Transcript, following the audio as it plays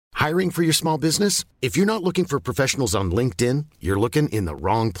Hiring for your small business? If you're not looking for professionals on LinkedIn, you're looking in the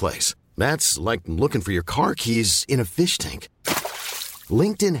wrong place. That's like looking for your car keys in a fish tank.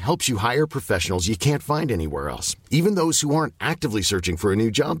 LinkedIn helps you hire professionals you can't find anywhere else, even those who aren't actively searching for a new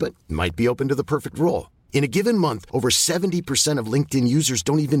job but might be open to the perfect role. In a given month, over 70% of LinkedIn users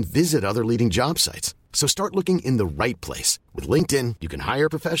don't even visit other leading job sites. So start looking in the right place. With LinkedIn, you can hire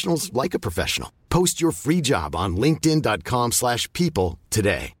professionals like a professional. Post your free job on linkedin.com/people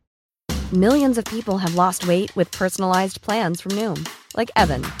today. Millions of people have lost weight with personalized plans from Noom. Like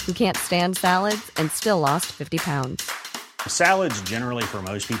Evan, who can't stand salads and still lost 50 pounds. Salads generally for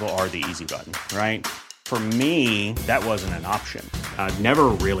most people are the easy button, right? For me, that wasn't an option. I never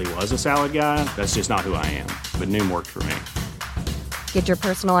really was a salad guy. That's just not who I am. But Noom worked for me. Get your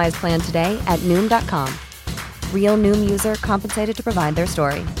personalized plan today at Noom.com. Real Noom user compensated to provide their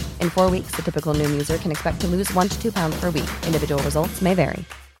story. In 4 weeks, the typical Noom user can expect to lose 1 to 2 pounds per week. Individual results may vary.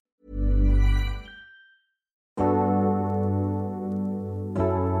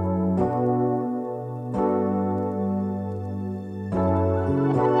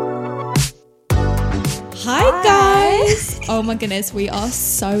 Hi guys! Oh my goodness, we are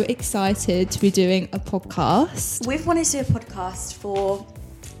so excited to be doing a podcast. We've wanted to do a podcast for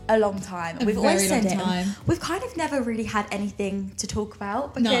a long time. And we've always said it. We've kind of never really had anything to talk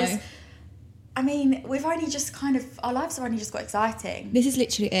about because, I mean, we've only just our lives have only just got exciting. This is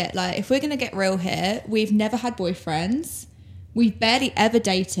literally it. Like, if we're going to get real here, we've never had boyfriends. We've barely ever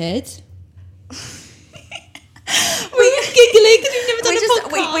dated. We're giggling because we've never done a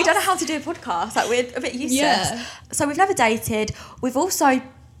podcast. We don't know how to do a podcast. Like, we're a bit useless. Yeah. So we've never dated. We've also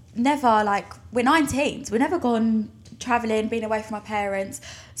never, we're 19s. We've never gone travelling, been away from our parents.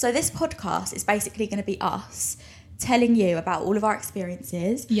 So this podcast is basically going to be us telling you about all of our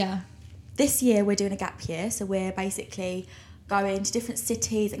experiences. Yeah. This year we're doing a gap year. So we're basically going to different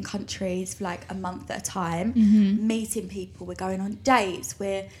cities and countries for a month at a time, meeting people. We're going on dates.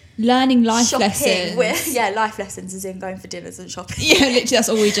 We're learning life shopping. lessons. Life lessons as in going for dinners and shopping. Yeah, literally that's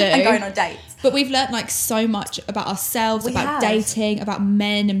all we do. And going on dates. But we've learnt so much about ourselves, dating, about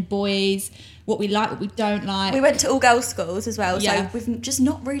men and boys, what we like, what we don't like. We went to all girls schools as well, yeah. so we've just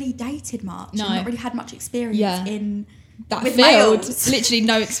not really dated much. No. We've not really had much experience in that with field. males. Literally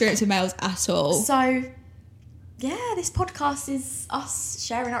no experience with males at all. So yeah, this podcast is us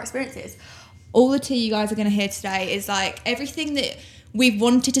sharing our experiences. All the tea you guys are going to hear today is everything that we've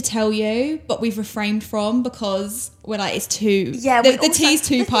wanted to tell you, but we've refrained from because we're it's too... Yeah, the tea's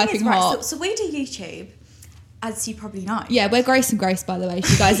too piping hot. So we do YouTube, as you probably know. Yeah, we're Grace and Grace, by the way,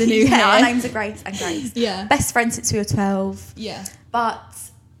 if you guys are new here. Our names are Grace and Grace. Yeah. Best friends since we were 12. Yeah. But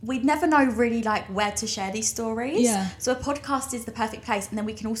we'd never know really where to share these stories. Yeah. So a podcast is the perfect place, and then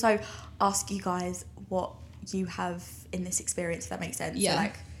we can also ask you guys what you have in this experience, if that makes sense. Yeah.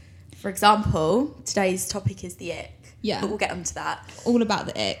 So for example, today's topic is the ick. Yeah. But we'll get onto that. All about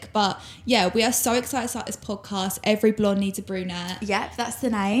the ick. But yeah, we are so excited to start this podcast. Every blonde needs a brunette. Yep, that's the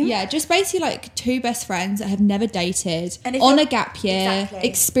name. Yeah, just basically two best friends that have never dated, and on a gap year, exactly.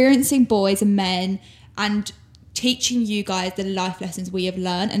 experiencing boys and men, and teaching you guys the life lessons we have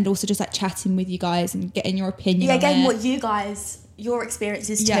learned, and also just chatting with you guys and getting your opinion on getting it. what you guys, your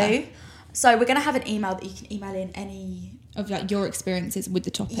experiences too. So we're going to have an email that you can email in any... of your experiences with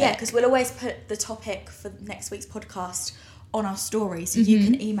the topic. Yeah, because we'll always put the topic for next week's podcast on our story, so you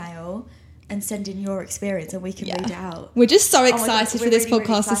can email and send in your experience and we can read it out. We're just so excited for this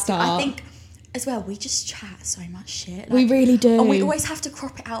podcast to start. I think as well, we just chat so much shit. We really do. And we always have to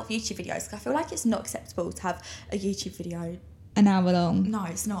crop it out of YouTube videos, because I feel like it's not acceptable to have a YouTube video an hour long. No,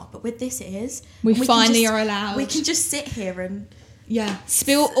 it's not. But with this it is. We finally are allowed. We can just sit here and... Yeah,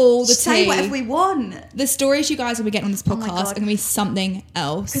 spill all the tea. Say whatever we want. The stories you guys will be getting on this podcast are going to be something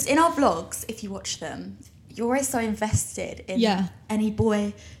else. Because in our vlogs, if you watch them, you're always so invested in any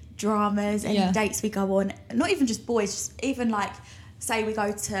boy dramas, any dates we go on. Not even just boys, just even say we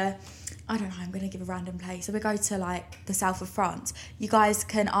go to... I don't know, I'm going to give a random place. So we go to the south of France. You guys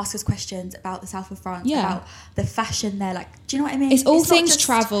can ask us questions about the south of France, about the fashion there. Do you know what I mean? It's all things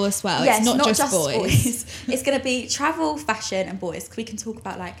travel as well. Yeah, it's not just boys. It's going to be travel, fashion and boys. We can talk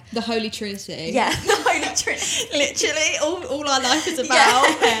about the Holy Trinity. Yeah, the Holy Trinity. Literally, all our life is about.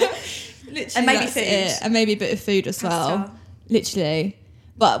 Yeah. Literally, and maybe food. And maybe a bit of food as well. Literally.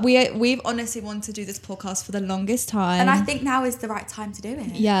 But we've honestly wanted to do this podcast for the longest time. And I think now is the right time to do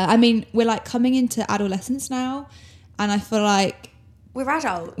it. Yeah, I mean, we're coming into adolescence now. And I feel like... We're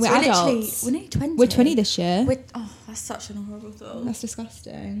adults. We're adults. We're nearly 20. We're 20 this year. That's such an horrible thought. That's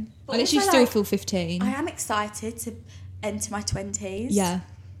disgusting. But I literally still feel 15. I am excited to enter my 20s. Yeah.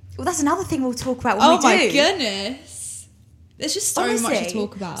 Well, that's another thing we'll talk about when we do. Oh my goodness. There's just so much to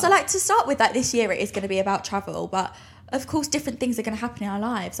talk about. So like to start with, like this year it is going to be about travel, but of course different things are going to happen in our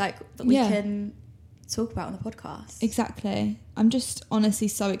lives, like that we can talk about on the podcast. Exactly. I'm just honestly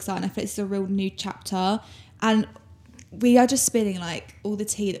so excited. I feel it's a real new chapter, and we are just spilling like all the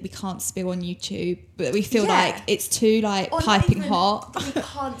tea that we can't spill on YouTube, but we feel like it's too like piping hot. We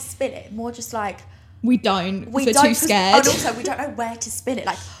can't spill it. More just like we're too scared. And also we don't know where to spill it.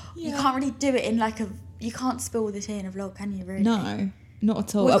 Like you can't really do it in like you can't spill all the tea in a vlog, can you? Really? No, not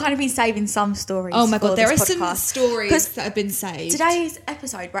at all. We've kind of been saving some stories. Oh my god, there are podcast. some stories that have been saved. Today's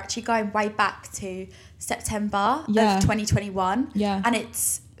episode, we're actually going way back to September of 2021. Yeah, and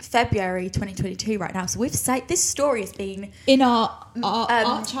it's February 2022 right now, so we've saved this story has been in our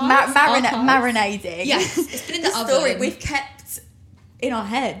marinating. Yes, it's been in the oven. Story we've kept in our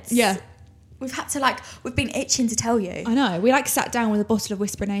heads. Yeah, we've had to we've been itching to tell you. I know. We sat down with a bottle of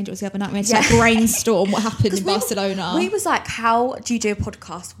Whispering Angels the other night. We had to brainstorm what happened in Barcelona. We was like, how do you do a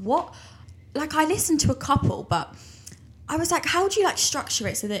podcast? What? Like I listened to a couple, but I was like, how do you structure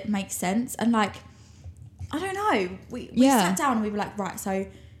it so that it makes sense? And I don't know. We sat down and we were like, right, so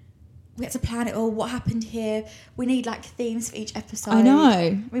we had to plan it all. What happened here? We need themes for each episode. I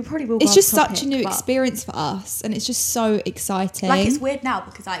know. We probably will. It's just such a new experience for us, and it's just so exciting. It's weird now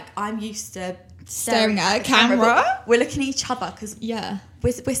because I'm used to staring at a camera. We're looking at each other because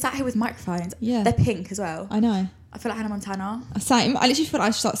we're sat here with microphones. Yeah, they're pink as well. I know. I feel like Hannah Montana. Same. I literally feel like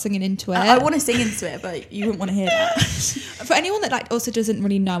I should start singing into it. I want to sing into it, but you wouldn't want to hear that. For anyone that also doesn't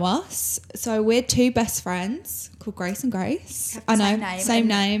really know us, so we're two best friends called Grace and Grace. I know, same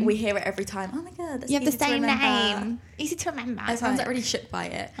name. We hear it every time. Oh my god, that's you have the same name. Easy to remember. I sounds really shook by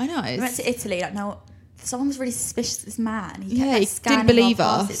it. I know. We went to Italy. Someone was really suspicious of this man. He didn't believe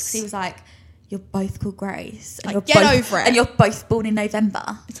us because he was like, "You're both called Grace. And get over it. And you're both born in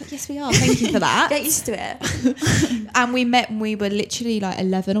November." It's like, yes, we are. Thank you for that. Get used to it. And we met when we were literally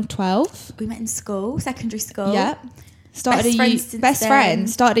 11 or 12. We met in school, secondary school. Yeah. Started best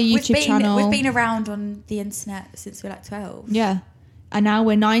friends. Started a YouTube channel. We've been around on the internet since we were 12. Yeah. And now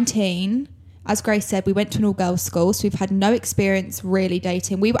we're 19. As Grace said, we went to an all-girls school, so we've had no experience really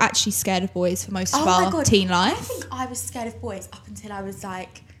dating. We were actually scared of boys for most of our teen life. I think I was scared of boys up until I was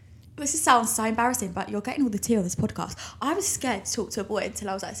this sounds so embarrassing, but you're getting all the tea on this podcast. I was scared to talk to a boy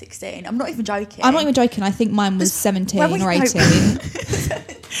until I was 16. I'm not even joking. I'm not even joking. I think mine was 17 or 18.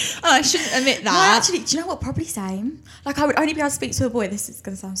 I shouldn't admit that. No, actually, do you know what? Probably same. I would only be able to speak to a boy, this is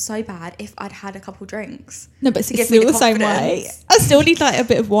going to sound so bad, if I'd had a couple drinks. No, but it's still the same way. I still need a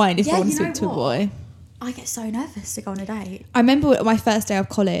bit of wine if I want to speak to a boy. I get so nervous to go on a date. I remember my first day of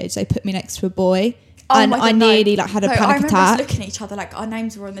college, they put me next to a boy. And I nearly had a panic attack. I remember us looking at each other our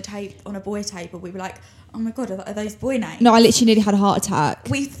names were on the on a boy table. We were like, oh my god, are those boy names? No, I literally nearly had a heart attack.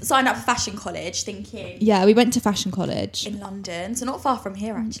 We signed up for fashion college thinking. Yeah, we went to fashion college in London, so not far from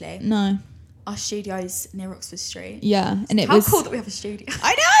here actually. No, our studio's near Oxford Street. Yeah, and it was how cool that we have a studio.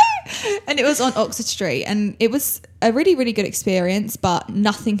 I know, and it was on Oxford Street, and it was a really, really good experience. But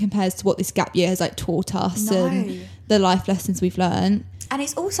nothing compares to what this gap year has taught us and the life lessons we've learned. And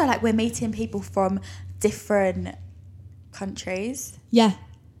it's also we're meeting people from different countries. Yeah.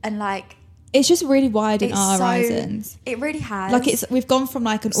 And it's just really widened our horizons. It really has. We've gone from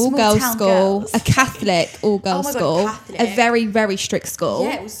an all-girls school, a Catholic all-girls school, a very, very strict school.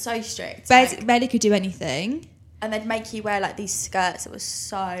 Yeah, it was so strict. Barely could do anything. And they'd make you wear these skirts. It was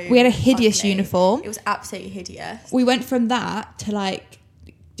so We had a hideous uniform. It was absolutely hideous. We went from that to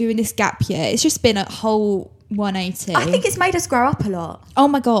doing this gap year. It's just been a whole 180. I think it's made us grow up a lot. Oh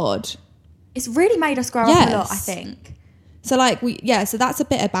my God. It's really made us grow up a lot, I think. So so that's a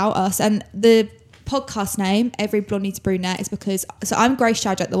bit about us. And the podcast name, Every Blonde Needs a Brunette, is because, so I'm Grace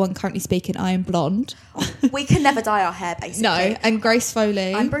Shadjack, the one currently speaking, I am blonde. We can never dye our hair, basically. No, and Grace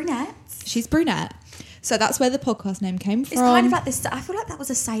Foley. I'm brunette. She's brunette. So that's where the podcast name came from. It's kind of this, I feel like that was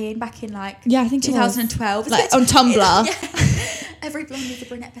a saying back in I think 2012. On Tumblr. Every blonde needs a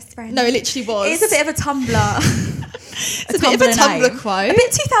brunette best friend. No, it literally was. It's a bit of a Tumblr. It's a bit of a Tumblr quote. A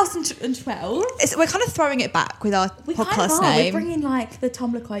bit 2012. We're kind of throwing it back with our podcast name. We're bringing the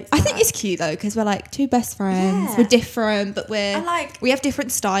Tumblr quotes I think it's cute though, because we're two best friends. Yeah. We're different, but we have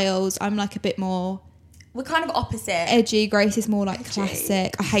different styles. I'm a bit more... We're kind of opposite. Edgy. Grace is more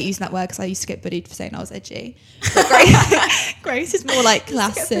classic. I hate using that word because I used to get bullied for saying I was edgy. But Grace is more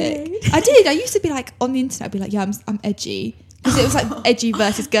classic. I did. I used to be on the internet, I'd be yeah, I'm edgy. Because it was edgy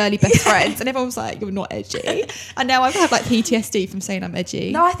versus girly best friends. And everyone was you're not edgy. And now I have PTSD from saying I'm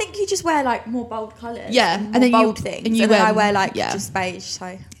edgy. No, I think you just wear more bold colours. Yeah. And then bold things. And then I wear just beige.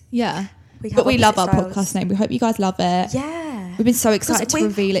 So yeah. But we love our podcast name. We hope you guys love it. Yeah. We've been so excited to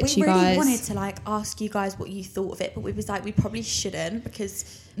reveal it to you guys. We really wanted to like ask you guys what you thought of it, but we was like, we probably shouldn't,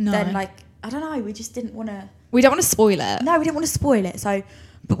 because then like, I don't know, we just didn't want to. We don't want to spoil it. No, we didn't want to spoil it. So,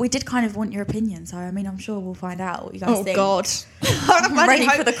 but we did kind of want your opinion. So, I mean, I'm sure we'll find out what you guys think. Oh God, I'm ready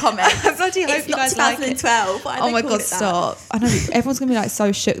for the comments. I bloody hope you guys like it. 2012. Oh my God, stop! I know everyone's gonna be like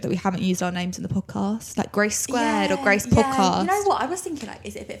so shook that we haven't used our names in the podcast, like Grace Squared or Grace Podcast. You know what? I was thinking, like,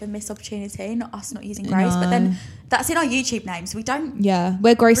 is it a bit of a missed opportunity, not us not using Grace, but then that's in our YouTube name, so we don't. Yeah,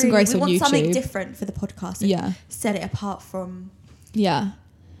 we're Grace really, and Grace we on YouTube. We want something different for the podcast. And set it apart from. Yeah.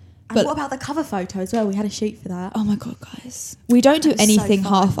 And but what about the cover photo as well? We had a shoot for that. Oh my God, guys. We don't do anything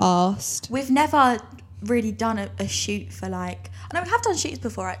half-assed. We've never really done a shoot for like... I know we have done shoots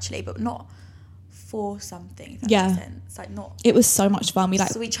before actually, but not for something. If that makes sense. Like not... It was so much fun. We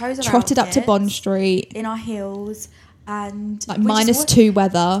like we chose trotted up to Bond Street. In our heels and... Like -2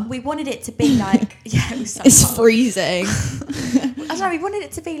 weather. We wanted it to be like... Yeah, it was so It's fun. freezing. I don't know, we wanted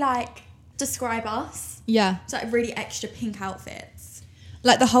it to be like... Describe us. Yeah. So like really extra pink outfits.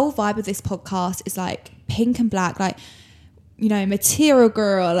 Like the whole vibe of this podcast is like pink and black, like, you know, material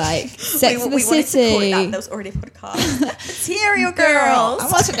girl, like Sex in the City. Wanted to call it that. There was already a podcast. Material girls. I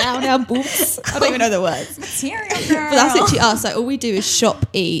want to down boobs. I don't even know the words. Material girl. But that's literally us. Like all we do is shop,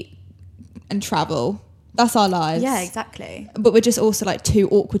 eat, and travel. That's our lives. Yeah, exactly. But we're just also like two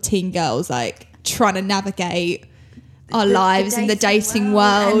awkward teen girls, like trying to navigate our lives in the dating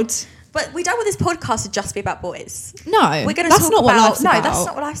world. But we don't want this podcast to just be about boys. No, we're going to that's talk not about. What life's no, about. that's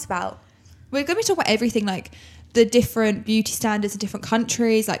not what life's about. We're going to be talking about everything, like the different beauty standards in different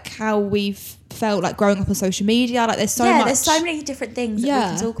countries, like how we've felt like growing up on social media. Like there's so much. There's so many different things that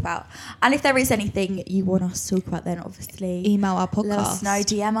we can talk about. And if there is anything you want us to talk about, then obviously email our podcast. Let us know.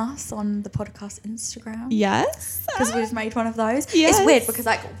 DM us on the podcast Instagram. Yes, because we've made one of those. Yes. It's weird because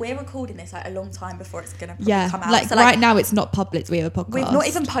like we're recording this like a long time before it's gonna come out. Like so, right now it's not public. We have a podcast. We've not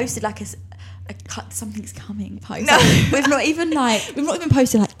even posted like a something's coming post. No. Like, we've not even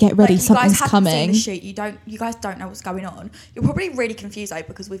posted like get ready, like, something's coming. Seen the shoot. You guys don't know what's going on. You're probably really confused though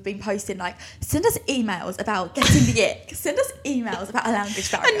because we've been posting like send us emails about getting the ick. Send us emails about a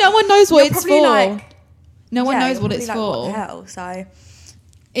language barrier. And no one knows what it's for. Like, no one knows what it's like, for. What the hell? So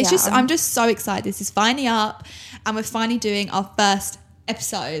it's just I'm just so excited. This is finally up and we're finally doing our first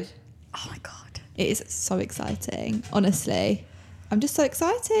episode. Oh my God. It is so exciting. Honestly. I'm just so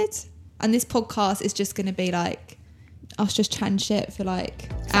excited. And this podcast is just going to be like us just chatting shit for like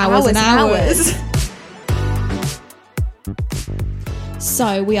hours and hours.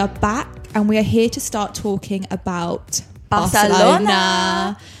 So we are back and we are here to start talking about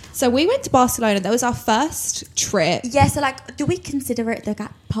Barcelona. So we went to Barcelona. That was our first trip. Yeah, so like, do we consider it the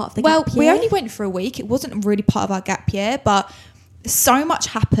part of the gap year? We only went for a week. It wasn't really part of our gap year, but so much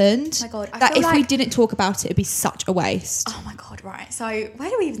happened that if we didn't talk about it, it'd be such a waste. Oh my God, right. So where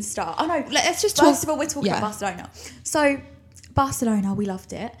do we even start? Oh no, let's just talk. First of all, we're talking about Barcelona. So Barcelona, we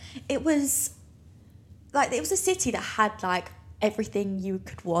loved it. It was a city that had like everything you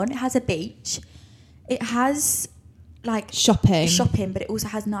could want. It has a beach. It has like shopping, but it also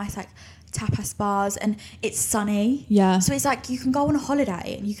has nice like tapas bars and it's sunny. Yeah. So it's like you can go on a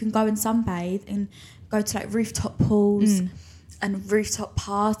holiday and you can go and sunbathe and go to like rooftop pools. And rooftop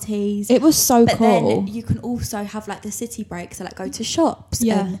parties. It was so but cool. Then you can also have like the city breaks, so like go to shops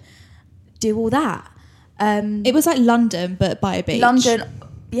and do all that. It was like London, but by a beach. London,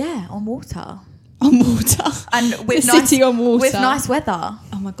 on water. On water. And with the city on water. With nice weather.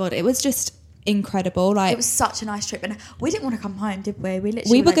 Oh my God, it was just incredible. Like it was such a nice trip. And we didn't want to come home, did we?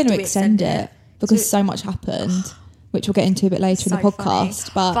 We were going to extend it because so much happened, which we'll get into a bit later in the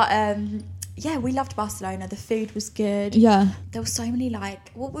podcast. Funny. But yeah, we loved Barcelona. The food was good. Yeah. There were so many like,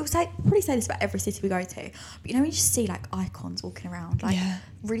 we'll probably say this about every city we go to, but you know, when you just see like icons walking around, like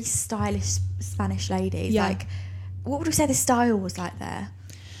really stylish Spanish ladies. Yeah. Like, what would we say the style was like there?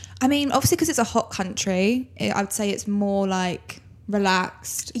 I mean, obviously because it's a hot country, I would say it's more like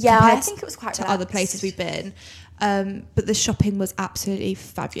relaxed. Yeah, I think it was quite to other places we've been. But the shopping was absolutely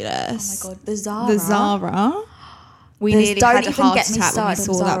fabulous. Oh my God, the Zara. We nearly had a heart attack when we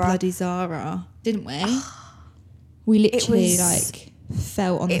saw that bloody Zara, didn't we? We literally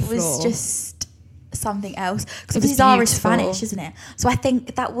fell on the floor. It was just something else. Because Zara is Spanish, isn't it? So I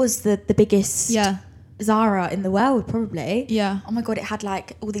think that was the biggest Zara in the world, probably. Yeah. Oh my God, it had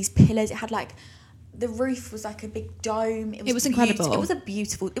like all these pillars. It had like, the roof was like a big dome. It was incredible. It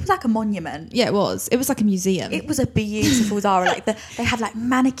was like a monument. Yeah, it was. It was like a museum. It was a beautiful Zara. Like they had like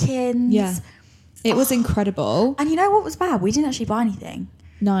mannequins. Yeah. It was incredible. And you know what was bad? We didn't actually buy anything.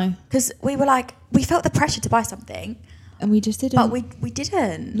 No. Because we were like, we felt the pressure to buy something. And we just didn't. But we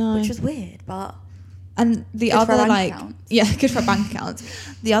didn't. No. Which was weird. But And the good other like, account. yeah, good for bank accounts.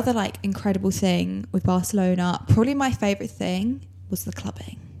 The other like incredible thing with Barcelona, probably my favourite thing, was the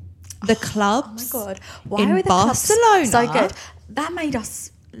clubbing. The clubs. Oh my God. Why in were the Barcelona clubs so good? That made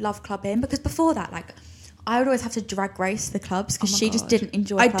us love clubbing, because before that, like, I would always have to drag Grace to the clubs because she just didn't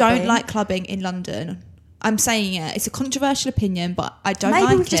enjoy clubbing. I don't like clubbing in London. I'm saying it. It's a controversial opinion, but I don't like it.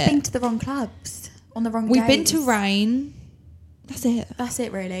 Maybe we've just been to the wrong clubs on the wrong days. We've been to Rain. That's it. That's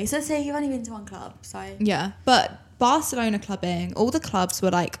it, really. So say you've only been to one club, so... Yeah, but Barcelona clubbing, all the clubs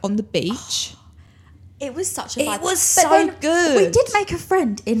were like on the beach. It was such a vibe. It was so good. We did make a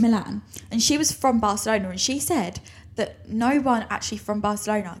friend in Milan, and she was from Barcelona, and she said that no one actually from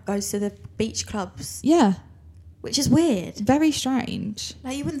Barcelona goes to the beach clubs. Yeah. Which is weird. Very strange.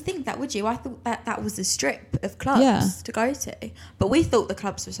 Like, you wouldn't think that, would you? I thought that was a strip of clubs to go to. But we thought the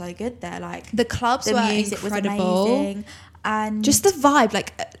clubs were so good there. Like, the clubs the were music incredible. was amazing. And just the vibe,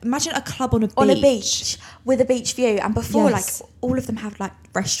 like imagine a club on a beach. On a beach with a beach view. And before, Yes. like, all of them have like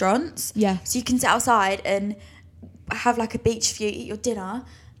restaurants. Yeah. So you can sit outside and have like a beach view, eat your dinner,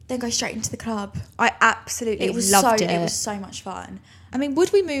 then go straight into the club. I absolutely loved it. It was so much fun. I mean,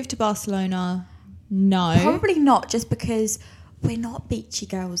 would we move to Barcelona? No. Probably not, just because we're not beachy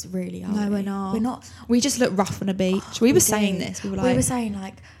girls, really, are we? No, we're not. We're not. We just look rough on a beach. We were saying this. We were like... We were saying,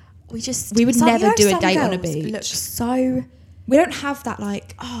 like, we would never do a date on a beach. Look so... We don't have that,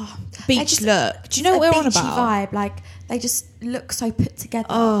 like, beach look. Do you know what we're on about? Vibe. Like, they just look so put together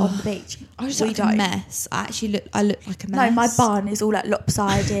on the beach. I just look like a mess. I look like a mess. No, my bun is all like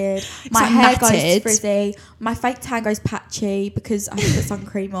lopsided. My like hair matted. goes frizzy. My fake tan goes patchy because I haven't put sun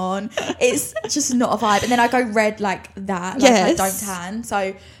cream on. It's just not a vibe. And then I go red like that. Like I don't tan.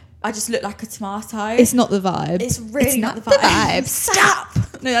 So I just look like a tomato. It's not the vibe. It's really not the vibe. Stop.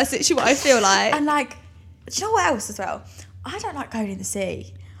 No, that's literally what I feel like. And like, do you know what else as well? I don't like going in the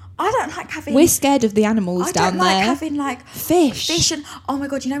sea. I don't like having... We're scared of the animals down there. I don't like having like... Fish. And, oh my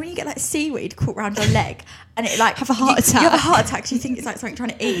God, you know when you get like seaweed caught around your leg and it like... Have a heart attack. You have a heart attack because you think it's like something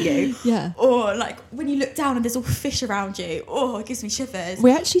trying to eat you. Yeah. Or like when you look down and there's all fish around you. Oh, it gives me shivers.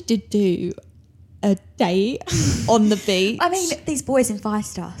 We actually did do a date on the beach. I mean, these boys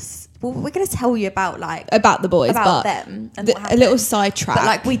invited us. Well, we're going to tell you about like... About the boys, about but them and what happened. A little sidetrack. But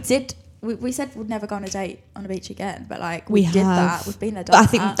like we did... We said we'd never go on a date on a beach again, but like we did have. That. We've been there, done but I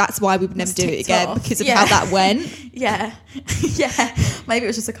think that. that's why we would never do it again because of how that went. Yeah, yeah. Maybe it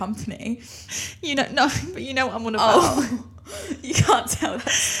was just a company. You know, no, but you know what I'm on about. Oh, you can't tell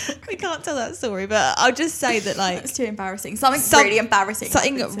that. We can't tell that story, but I'll just say that like it's too embarrassing. Something really embarrassing.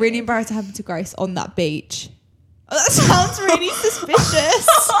 Something really embarrassing happened to Grace on that beach. Oh, that sounds really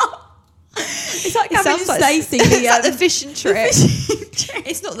suspicious. It's like having Stacey like the fishing trip.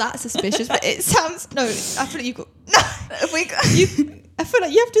 It's not that suspicious, but it sounds. No, I feel like you've got. No, I feel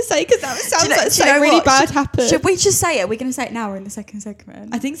like you have to say because that sounds like something really bad happened. Should we just say it? We're going to say it now or in the second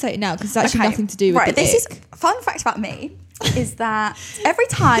segment? I think say it now because it's actually nothing to do with right. This is fun fact about me is that every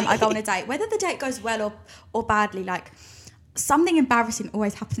time I go on a date, whether the date goes well or badly, like. Something embarrassing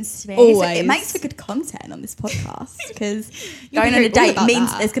always happens to me. Always. So it makes for good content on this podcast because going on a date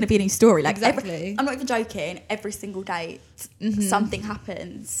means there's going to be a new story. Like exactly. I'm not even joking. Every single date, something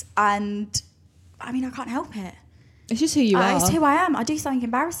happens, and I mean I can't help it. It's just who you are. It's who I am. I do something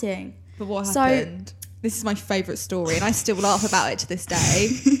embarrassing. But what happened? This is my favourite story, and I still laugh about it to this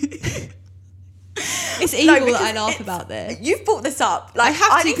day. It's evil that I laugh about this. You've brought this up. Like,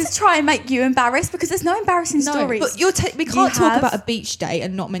 I need to try and make you embarrassed because there's no embarrassing stories. But we can't talk about a beach date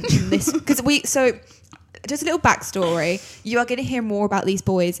and not mention this because so just a little backstory. You are going to hear more about these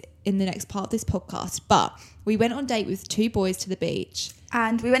boys in the next part of this podcast. But we went on a date with two boys to the beach,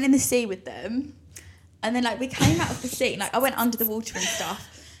 and we went in the sea with them. And then like we came out of the sea, like I went under the water and stuff.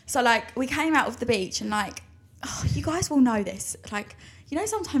 So like we came out of the beach and like, oh, you guys will know this, like. You know,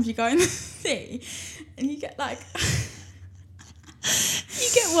 sometimes you go in the sea and you get like... You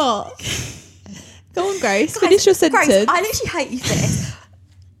get what? Go on, Grace. Finish your sentence. Grace, I literally hate you for this.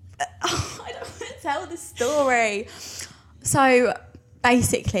 I don't want to tell the story. So,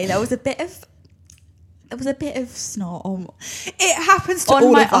 basically, there was a bit of snot on... It happens to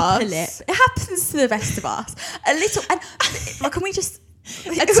all of us. Lip. It happens to the rest of us. A little... And can we just...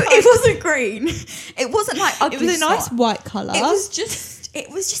 It wasn't green. It wasn't like ugly. It was a nice white colour. It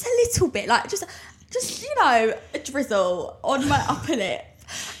was just a little bit like just you know, a drizzle on my upper lip.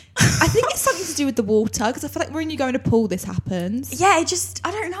 I think it's something to do with the water because I feel like when you go in a pool this happens. Yeah,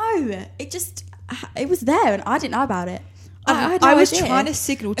 I don't know. It was there and I didn't know about it. I was trying to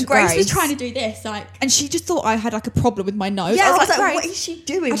signal to Grace was trying to do this, like, and she just thought I had like a problem with my nose. Yeah, I was like, Grace, what is she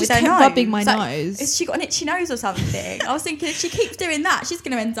doing? I just with her kept nose? rubbing my Like, nose. has she got an itchy nose or something? I was thinking if she keeps doing that, she's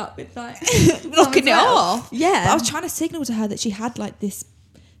going to end up with like knocking it off. Yeah, but I was trying to signal to her that she had like this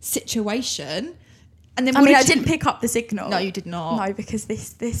situation, and then I didn't pick up the signal. No, you did not. No, because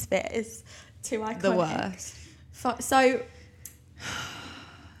this bit is too iconic. The worst. So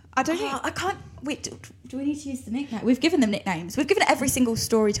I don't know. I can't. Wait, do we need to use the nickname? We've given them nicknames. We've given every single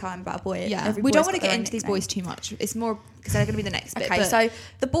story time about a boy. Yeah, we don't want to get into these boys too much. It's more because they're going to be the next bit. Okay, so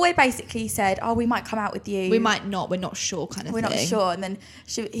the boy basically said, "Oh, we might come out with you. We might not. We're not sure, kind of We're thing. not sure." And then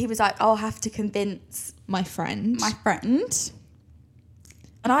he was like, "I'll have to convince my friend."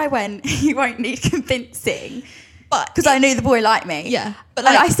 And I went, "You won't need convincing." But because I knew the boy liked me. Yeah. But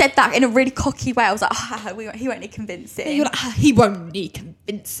like, I said that in a really cocky way. I was like, he won't need convincing. And you're like, he won't need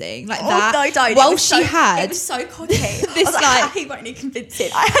convincing. Like that. No, don't. Well, it was so cocky. This I was like, he won't need convincing.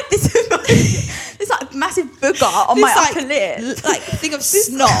 I had this like massive booger on my upper lip. Like thing of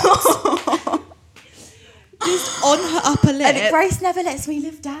snot. Just on her upper lip. And Grace never lets me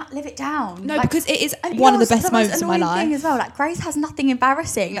live it down. No, like, because it is one of the best moments of my life. Thing as well, like Grace has nothing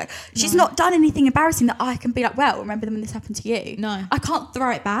embarrassing. Like she's not done anything embarrassing that I can be like, well, remember when this happened to you? No, I can't throw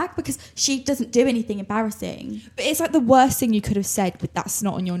it back because she doesn't do anything embarrassing. But it's like the worst thing you could have said with that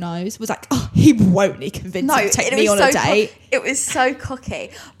snot on your nose was like, oh, he won't need convincing to take me on a date. It was so cocky.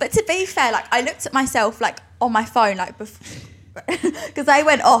 But to be fair, like I looked at myself like on my phone like before. Because I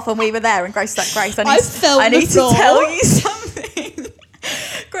went off and we were there and Grace was like, Grace, I need to tell you something.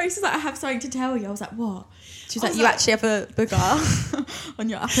 Grace was like, I have something to tell you. I was like, what? She was like, you actually have a booger on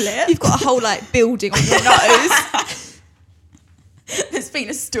your upper lip. You've got a whole like building on your nose. There's been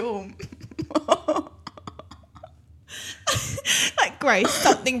a storm. Like, Grace,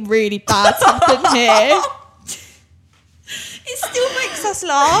 something really bad's happened here. It still makes us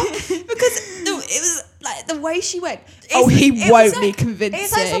laugh because it was like the way she went. He won't need convincing.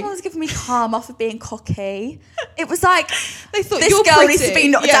 It's like someone was giving me karma for being cocky. It was like they thought this girl needs to be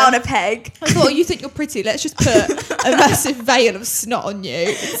knocked down a peg. I thought, you think you're pretty? Let's just put a massive veil of snot on you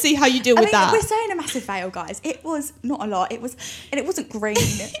and see how you deal with that. We're saying a massive veil, guys. It was not a lot. It wasn't green.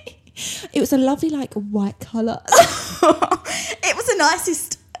 It was a lovely like white colour. It was the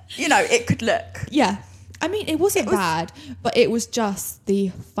nicest, it could look. Yeah. I mean, it wasn't bad, but it was just the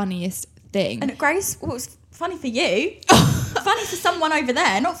funniest thing. And Grace, what was funny for you? Funny for someone over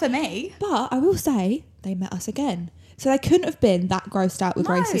there, not for me. But I will say, they met us again. So they couldn't have been that grossed out with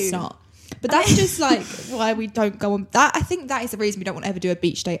Grace's snot. But that's just like why we don't go on that. I think that is the reason we don't want to ever do a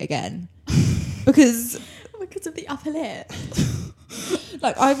beach date again. Because of the upper lip.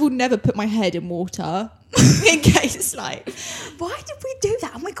 Like, I will never put my head in water in case, like... Why did we do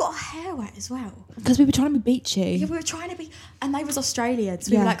that? And we got our hair wet as well. Because we were trying to be beachy. Yeah, we were trying to be... And they was Australians.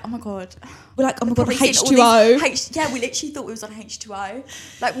 We were like, oh my God. We're like, oh my God, H2O. Yeah, we literally thought we was on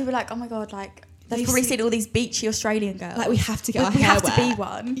H2O. Like, we were like, oh my God, like... They've probably seen all these beachy Australian girls. Like, we have to get our hair wet. We have to be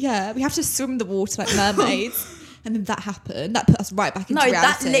one. Yeah, we have to swim the water like mermaids. And then that happened. That put us right back into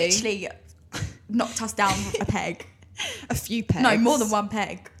reality. No, that literally knocked us down a peg. A few pegs. No, more than one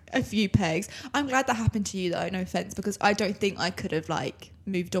peg. A few pegs. I'm glad that happened to you though, no offence, because I don't think I could have like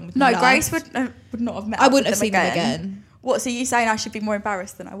moved on with my life. Grace would not have met I wouldn't have seen them again. What, so you saying I should be more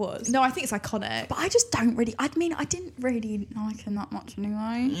embarrassed than I was? No, I think it's iconic. But I just don't really, I didn't really like him that much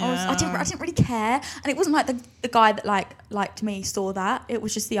anyway. Yeah. I didn't really care. And it wasn't like the guy that liked me saw that. It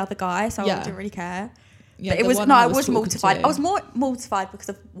was just the other guy, so I didn't really care. Yeah, but it was, no, I was mortified. I was more mortified because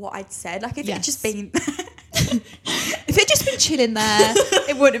of what I'd said. Like if it had just been... If it just been chilling there,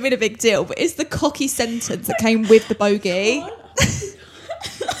 it wouldn't have been a big deal. But it's the cocky sentence that came with the bogey.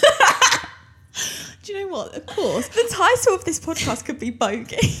 Do you know what? Of course. The title of this podcast could be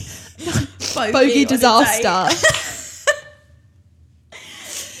Bogey. Bogey disaster.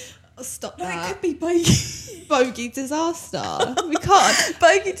 I'll stop that. No, it could be Bogey. Bogey disaster. We can't.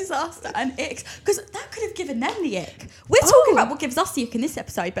 Bogey disaster and ick. Because that could have given them the ick. We're talking about what gives us the ick in this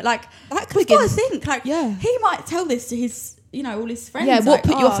episode, but like, that could we've got to think. Like, he might tell this to his, all his friends. Yeah, what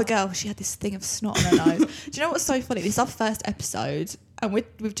put you off a girl? She had this thing of snot on her nose. Do you know what's so funny? This is our first episode, and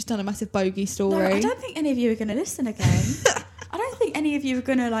we've just done a massive bogey story. No, I don't think any of you are going to listen again. I don't think any of you are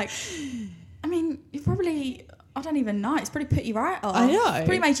going to like. I mean, you probably. I don't even know. It's probably put you right off. I know. It's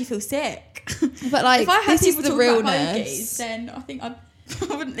probably made you feel sick. But like, if I had this is the realness. Bogies, then I think I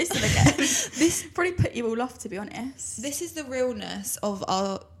wouldn't listen again. This probably put you all off, to be honest. This is the realness of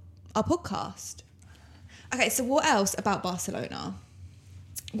our podcast. Okay, so what else about Barcelona?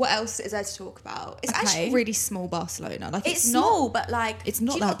 What else is there to talk about? It's actually really small, Barcelona. Like it's small, but like it's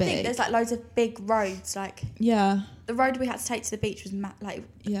not that big. Think there's like loads of big roads. Like the road we had to take to the beach was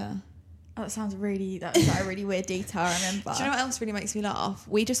Oh, that was like a really weird detail, I remember. Do you know what else really makes me laugh?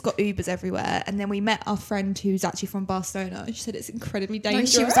 We just got Ubers everywhere, and then we met our friend who's actually from Barcelona, and she said it's incredibly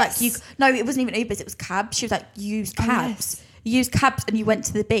dangerous. No, she was like, no, it wasn't even Ubers, it was cabs. She was like, use cabs. Yes. You used cabs and you went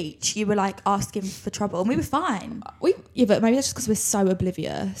to the beach. You were like asking for trouble, and we were fine. Yeah, but maybe that's just because we're so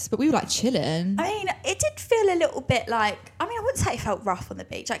oblivious. But we were like chilling. I mean, it did feel a little bit like, I wouldn't say it felt rough on the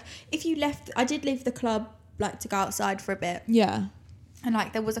beach. Like, if you left, I did leave the club like to go outside for a bit. Yeah. And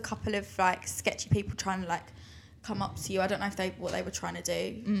like there was a couple of like sketchy people trying to like come up to you. I don't know what they were trying to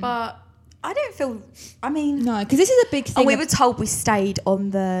do, but I don't feel. No, because this is a big thing. And we were told we stayed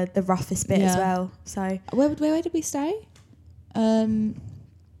on the roughest bit as well. So where did we stay?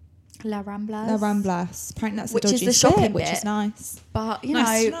 La Ramblas. La Ramblas. Apparently that's which the is the shopping which bit. is nice. But you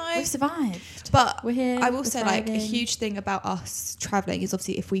know, we've survived. But we're here. I will say, thriving. like, a huge thing about us travelling is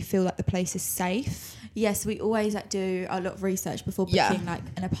obviously if we feel like the place is safe. Yes, we always like do a lot of research before booking like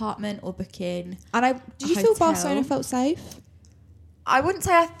an apartment or booking. And did you feel Barcelona felt safe? I wouldn't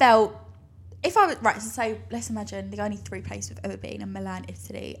say I felt. If I was so let's imagine the only 3 places we've ever been in: Milan,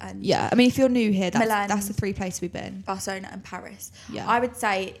 Italy, and if you're new here, Milan, that's the 3 places we've been. Barcelona and Paris. Yeah, I would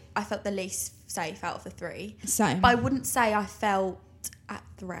say I felt the least safe out of the 3. Same, but I wouldn't say I felt at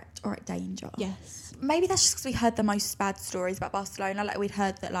threat or at danger. Yes. Maybe that's just because we heard the most bad stories about Barcelona. Like we'd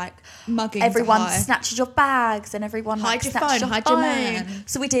heard that like mugging, everyone snatches your bags and everyone hide your snatches phone, your hide your man.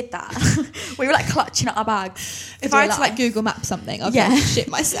 So we did that. We were like clutching at our bags. If I had to like Google Map something, I'd like shit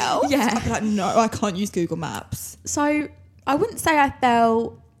myself. Yeah, I'd be like, no, I can't use Google Maps. So I wouldn't say I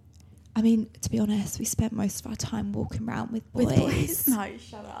felt. I mean, to be honest, we spent most of our time walking around with boys. No,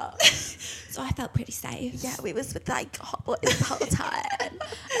 shut up. So I felt pretty safe. Yeah, we was with like hot boys the whole time.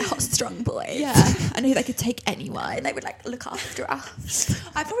 Hot, strong boys. Yeah, I knew they could take anyone. They would like look after us.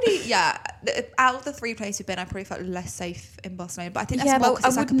 I probably, out of the 3 places we've been, I probably felt less safe in Barcelona. But I think that's more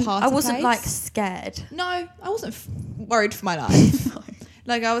because it's like a party I wasn't place. like scared. No, I wasn't worried for my life. No.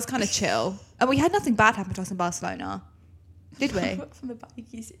 Like I was kind of chill. And we had nothing bad happen to us in Barcelona. Did we? Apart from the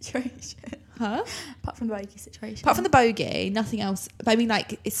bogey situation. Huh? Apart from the bogey situation. Apart from the bogey, nothing else. But I mean,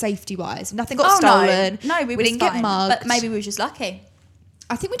 like, it's safety-wise. Nothing got stolen. No, we didn't get mugged. But maybe we were just lucky.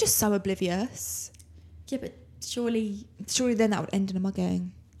 I think we're just so oblivious. Yeah, but surely then that would end in a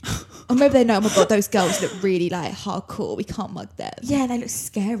mugging. Or maybe they know, oh my God, those girls look really like hardcore. We can't mug them. Yeah, they look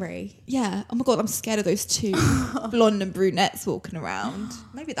scary. Yeah. Oh my God, I'm scared of those 2 blonde and brunettes walking around.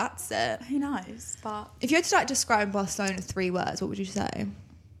 Maybe that's it. Who knows? But if you had to like describe Barcelona in 3 words, what would you say?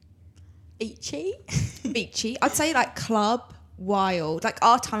 Beachy. Beachy. I'd say like club, wild. Like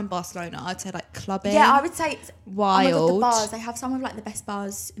our time in Barcelona, I'd say like clubbing. Yeah, I would say it's wild. Oh my God, the bars. They have some of like the best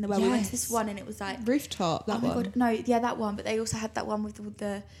bars in the world. Yes. We went to this one and it was like Rooftop. That one. God, no, yeah, that one. But they also had that one with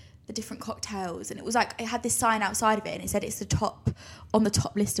the different cocktails, and it was like it had this sign outside of it, and it said it's on the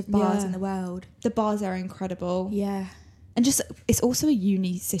top list of bars in the world. The bars are incredible. Yeah, and just it's also a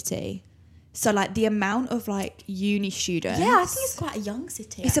uni city, so like the amount of like uni students. Yeah, I think it's quite a young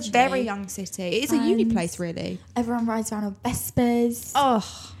city. It's a very young city. It's a uni place, really. Everyone rides around on Vespas.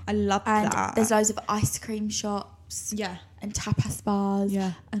 Oh, I love that. There's loads of ice cream shops. Yeah. And tapas bars,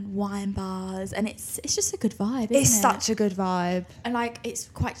 and wine bars, and it's just a good vibe, isn't it? It's such a good vibe. And like it's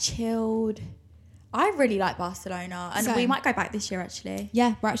quite chilled. I really like Barcelona, and we might go back this year actually.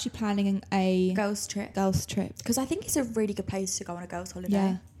 Yeah, we're actually planning a girls trip. Because I think it's a really good place to go on a girls holiday.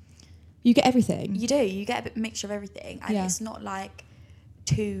 Yeah. You get everything. You do. You get a mixture of everything, and it's not like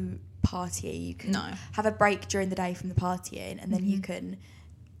too partyy. You can have a break during the day from the partying, and then you can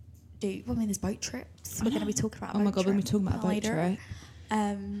there's boat trips. We're going to be talking about. Oh my God, we're talking about a boat trip.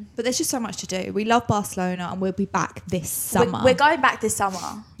 But there's just so much to do. We love Barcelona, and we'll be back this summer. We're going back this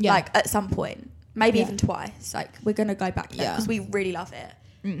summer, like at some point, maybe even twice. Like we're going to go back there because we really love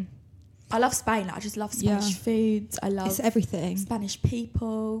it. I love Spain. Like, I just love Spanish foods. I love everything. Spanish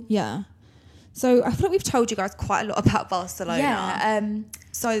people. Yeah. So I feel like we've told you guys quite a lot about Barcelona. Yeah.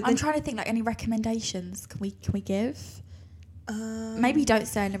 So I'm trying to think like any recommendations can we give? Maybe don't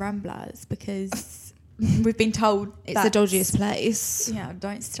stay in the Ramblas because we've been told it's the dodgiest place. Yeah,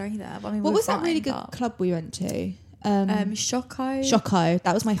 don't stay there. But I mean, what was that really good club we went to? Choco.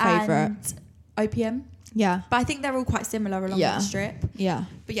 That was my favourite. OPM. Yeah. But I think they're all quite similar along the strip. Yeah.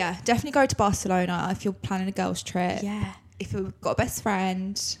 But yeah, definitely go to Barcelona if you're planning a girls' trip. Yeah. If you've got a best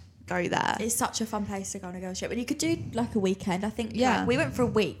friend, go there. It's such a fun place to go on a girls' trip. And you could do like a weekend. I think we went for a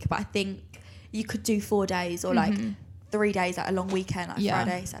week, but I think you could do 4 days or like 3 days, like a long weekend, like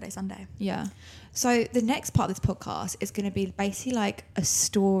Friday, Saturday, Sunday. Yeah. So the next part of this podcast is going to be basically like a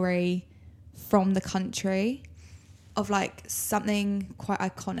story from the country of like something quite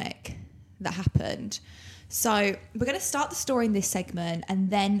iconic that happened. So we're going to start the story in this segment, and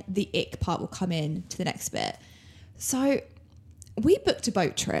then the ick part will come in to the next bit. So we booked a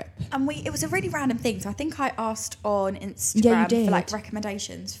boat trip, and it was a really random thing. So I think I asked on Instagram for like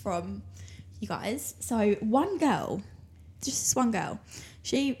recommendations from you guys. So one girl, just this one girl,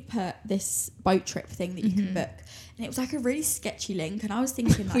 she put this boat trip thing that you can book, and it was like a really sketchy link, and I was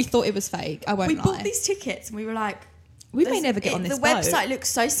thinking like, we thought it was fake. I won't lie. We bought these tickets and we were like, we may never get on this boat. The website looks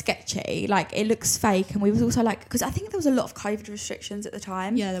so sketchy, like it looks fake, and we was also like, because I think there was a lot of COVID restrictions at the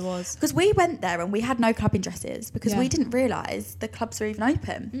time. Yeah, there was. Because we went there and we had no clubbing dresses because we didn't realise the clubs were even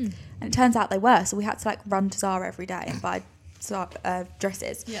open, and it turns out they were. So we had to like run to Zara every day and buy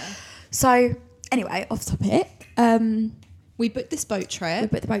dresses. Yeah. So anyway, off topic. We booked this boat trip. We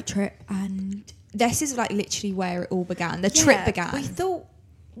booked the boat trip, and this is like literally where it all began. The trip began.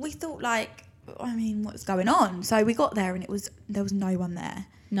 We thought like, I mean, what's going on? So we got there and there was no one there.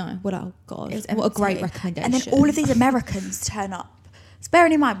 No, what a great recommendation. And then all of these Americans turn up. So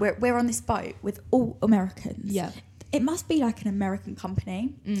bearing in mind, we're on this boat with all Americans. Yeah. It must be like an American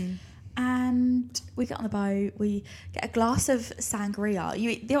company. And we get on the boat, we get a glass of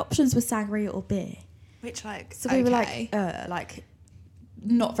sangria. The options were sangria or beer. Which like, so we were like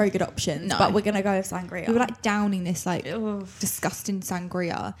not very good options, but we're gonna go with sangria. We were like downing this like disgusting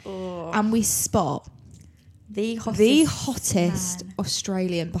sangria, and we spot the hottest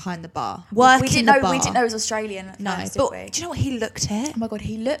Australian behind the bar. We didn't know it was Australian at first, but did we? do you know what he looked at? Oh my god,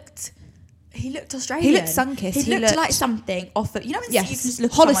 he looked Australian. He looked sun-kissed. He looked like something off of, you know when you can just look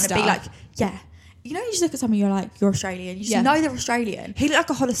at someone and be like, yeah. You know, you just look at someone, you're like, you're Australian. You just know they're Australian. He looked like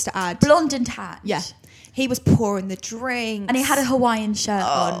a Hollister ad. Blonde and tan. Yeah. He was pouring the drinks. And he had a Hawaiian shirt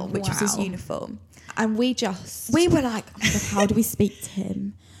on, which was his uniform. And we were like, oh my God, how do we speak to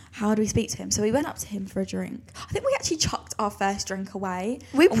him? So we went up to him for a drink. I think we actually chucked our first drink away.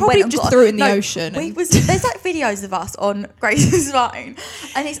 We probably just threw it in the ocean. There's like videos of us on Grace's phone.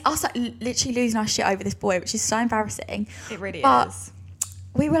 And it's us like literally losing our shit over this boy, which is so embarrassing. It really is.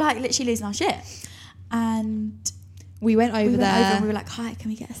 We were like literally losing our shit. And we went over there and we were like, hi, can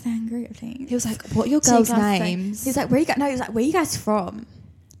we get a sangria, please? He was like, what are your girls' names? He was like, where are you guys from?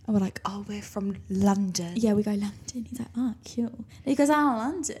 And we're like, oh, we're from London. Yeah, we go London. He's like, oh, cool. And he goes, oh,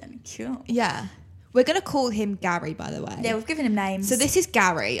 London, cool. Yeah. We're going to call him Gary, by the way. Yeah, we've given him names. So this is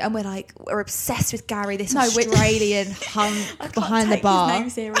Gary, and we're obsessed with Gary, this Australian hunk behind the bar.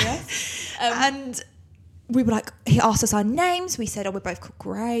 His name serious. And we were like, he asked us our names. We said, oh, we're both called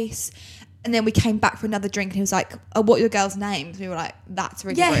Grace. And then we came back for another drink, and he was like, oh, what are your girls' names? We were like, that's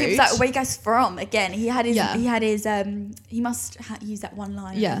really rude. He was like, where are you guys from? Again, he must use that one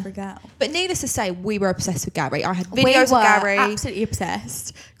line for every girl. But needless to say, we were obsessed with Gary. I had videos of Gary. Absolutely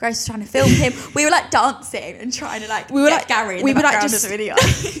obsessed. Grace was trying to film him. We were like dancing and trying to get Gary in the background of the video.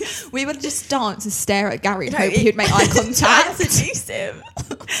 We would just dance and stare at Gary and hope he would make eye contact. Seduce him.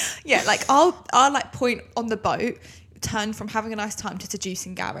 Yeah, like our like point on the boat turned from having a nice time to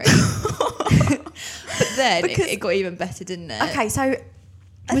seducing Gary. But then it got even better, didn't it? Okay, so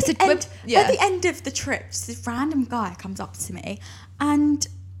at the end of the trip, this random guy comes up to me, and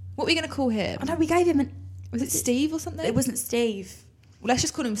what were we going to call him? I know we gave him was it Steve or something? It wasn't Steve. Well, let's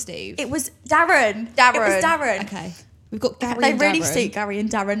just call him Steve. It was Darren. It was Darren. Okay. We've got Gary They and really Darren. suit Gary and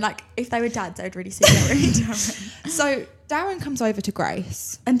Darren. Like, if they were dads, they would really suit Gary and Darren. So Darren comes over to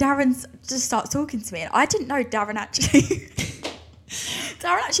Grace. And Darren just starts talking to me. And I didn't know Darren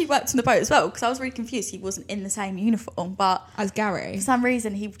actually worked on the boat as well, because I was really confused. He wasn't in the same uniform, but as Gary, for some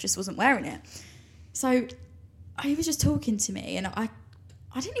reason he just wasn't wearing it. So he was just talking to me, and I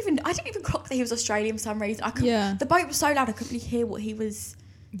didn't even clock that he was Australian for some reason. The boat was so loud I couldn't really hear what he was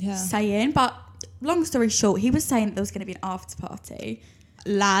saying. But long story short, he was saying that there was going to be an after party.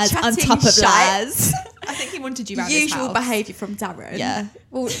 Lads on top of lads. I think he wanted you around his house. Usual behaviour from Darren. Yeah.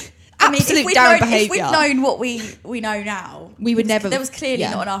 Well, absolute Darren behaviour. If we'd known what we know now, we would never. There was clearly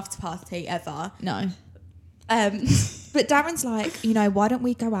not an after party ever. No. But Darren's like, why don't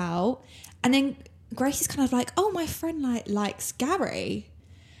we go out? And then Grace is kind of like, oh, my friend likes Gary.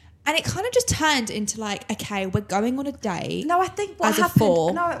 And it kind of just turned into like, okay, we're going on a date. No, I think what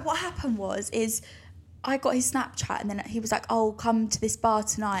happened was I got his Snapchat, and then he was like, oh, come to this bar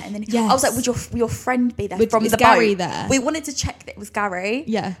tonight. And then I was like, would your friend be there from the Gary boat? There? We wanted to check that it was Gary.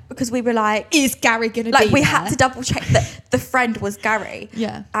 Yeah. Because we were like, is Gary going to be like, we there? had to double check that the friend was Gary.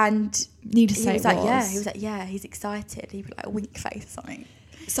 Yeah. And need to say he was it like, was. yeah. He was like, yeah, he's excited. He was like a wink face or something.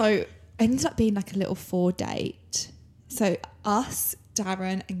 So it ended up being like a little 4 date So us,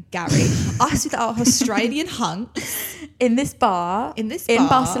 Darren and Gary, us with our Australian hunks in this bar in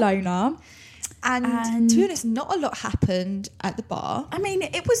Barcelona. And to be honest, not a lot happened at the bar. I mean,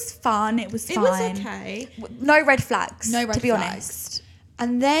 it was fun. It was fine. It was okay. No red flags, to be flags. Honest.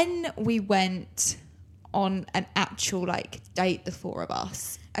 And then we went on an actual date, the four of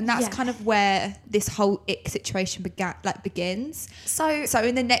us. And that's kind of where this whole ick situation begins. So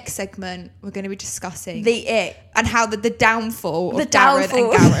in the next segment, we're going to be discussing the ick and how the downfall of Darren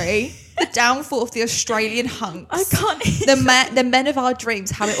and Gary, the downfall of the Australian hunks. I can't. The men of our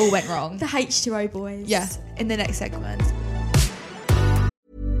dreams, how it all went wrong. The H2O boys. Yeah, in the next segment.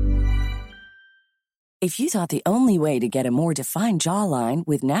 If you thought the only way to get a more defined jawline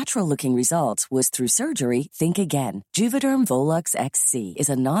with natural-looking results was through surgery, think again. Juvederm Volux XC is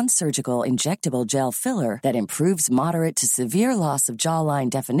a non-surgical injectable gel filler that improves moderate to severe loss of jawline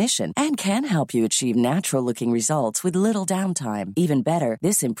definition and can help you achieve natural-looking results with little downtime. Even better,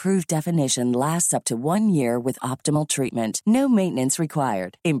 this improved definition lasts up to 1 year with optimal treatment. No maintenance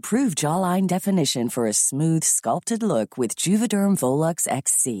required. Improve jawline definition for a smooth, sculpted look with Juvederm Volux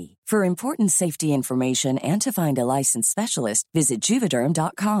XC. For important safety information and to find a licensed specialist, visit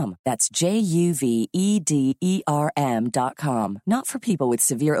Juvederm.com. That's JUVEDERM.com. Not for people with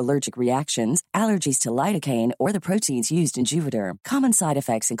severe allergic reactions, allergies to lidocaine, or the proteins used in Juvederm. Common side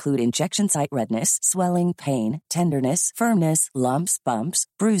effects include injection site redness, swelling, pain, tenderness, firmness, lumps, bumps,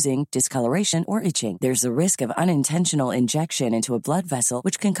 bruising, discoloration, or itching. There's a risk of unintentional injection into a blood vessel,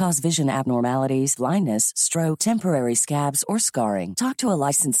 which can cause vision abnormalities, blindness, stroke, temporary scabs, or scarring. Talk to a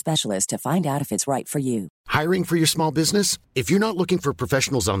licensed specialist to find out if it's right for you. Hiring for your small business? If you're not looking for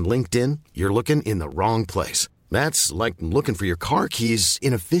professionals on LinkedIn, you're looking in the wrong place. That's like looking for your car keys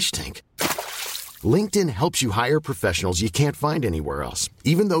in a fish tank. LinkedIn helps you hire professionals you can't find anywhere else,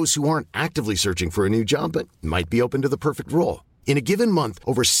 even those who aren't actively searching for a new job but might be open to the perfect role. In a given month,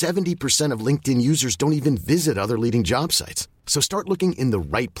 over 70% of LinkedIn users don't even visit other leading job sites. So start looking in the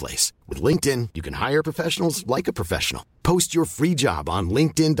right place. With LinkedIn, you can hire professionals like a professional. Post your free job on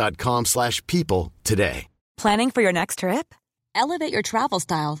linkedin.com/people today. Planning for your next trip? Elevate your travel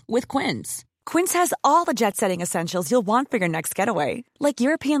style with Quince. Quince has all the jet-setting essentials you'll want for your next getaway, like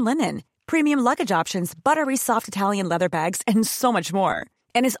European linen, premium luggage options, buttery soft Italian leather bags, and so much more.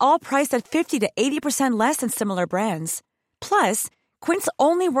 And is all priced at 50 to 80% less than similar brands. Plus, Quince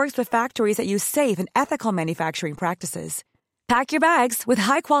only works with factories that use safe and ethical manufacturing practices. Pack your bags with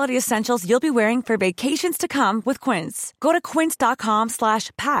high-quality essentials you'll be wearing for vacations to come with Quince. Go to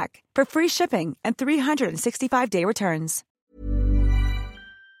quince.com/pack for free shipping and 365-day returns.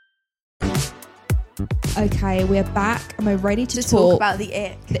 Okay, we're back and we're ready to talk about the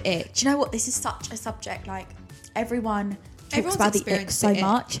ick. The ick. Do you know what? This is such a subject. Everyone talks about the ick so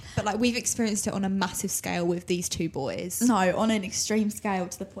much. But we've experienced it on a massive scale with these two boys. No, on an extreme scale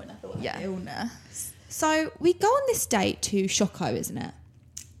to the point I thought of illness. So we go on this date to Choco, isn't it?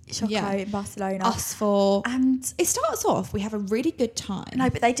 Choco in Barcelona. Us four. And it starts off, we have a really good time. No,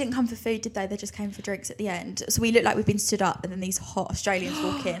 but they didn't come for food, did they? They just came for drinks at the end. So we look like we've been stood up and then these hot Australians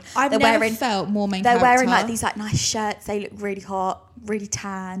walk in. I've never felt more main character. They're wearing these nice shirts. They look really hot, really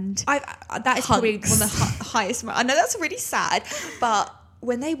tanned. That is probably one of the highest. I know that's really sad, but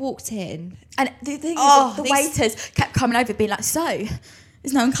when they walked in. And the thing is, the waiters kept coming over being like, so...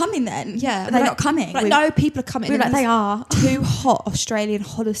 Is no one coming then? Yeah. Are they not coming? No, people are coming. We're like, they are. Two hot Australian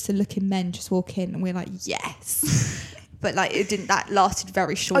Hollister looking men just walk in and we're like, yes. But that lasted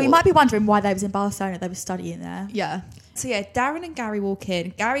very short. Oh, you might be wondering why they was in Barcelona. They were studying there. Yeah. So Darren and Gary walk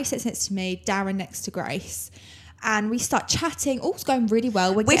in. Gary sits next to me, Darren next to Grace. And we start chatting. All's going really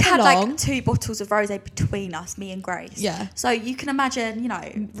well. We'd had along. 2 bottles of rosé between us, me and Grace. Yeah. So you can imagine,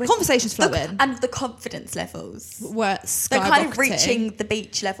 conversations flowing. And the confidence levels. Were skyrocketing. They're kind of reaching the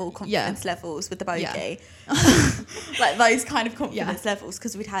beach level confidence levels with the bogey. Yeah. Those kind of confidence levels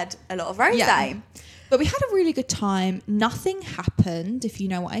because we'd had a lot of rosé. Yeah. But we had a really good time. Nothing happened, if you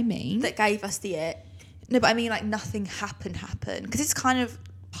know what I mean. That gave us the ick. No, but I mean nothing happened. Because it's kind of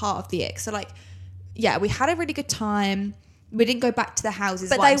part of the ick. So we had a really good time. We didn't go back to the houses.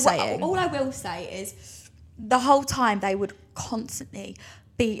 But all I will say is the whole time they would constantly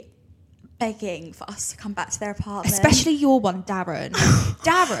be begging for us to come back to their apartment. Especially your one, Darren.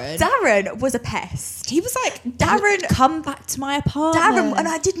 Darren was a pest. He was like, Darren, come back to my apartment. Darren, and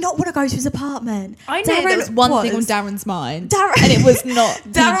I did not want to go to his apartment. I know there was one thing on Darren's mind. And it was not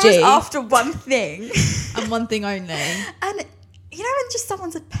Darren PG. was after one thing. And one thing only. And when just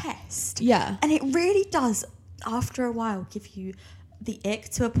someone's a pest. Yeah. And it really does, after a while, give you the ick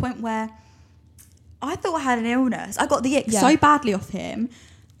to a point where I thought I had an illness. I got the ick so badly off him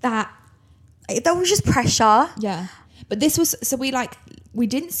that there was just pressure. Yeah. But this was, so we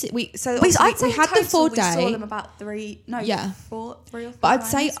didn't see, we had the 4 day. We saw them about 3 or 4 But I'd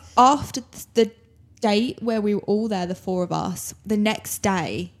say after the date where we were all there, the 4 of us, the next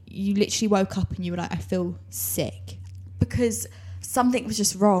day, you literally woke up and you were like, I feel sick. Because something was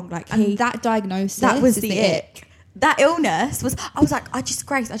just wrong. And that diagnosis, that was the ick. That illness was, I was like,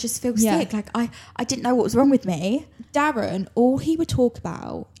 Grace, I just feel sick. Like, I didn't know what was wrong with me. Darren, all he would talk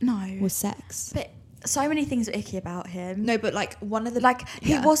about was sex. But so many things were icky about him. No, but one of the...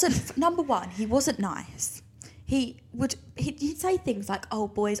 he wasn't, number one, he wasn't nice. He'd say things like, oh,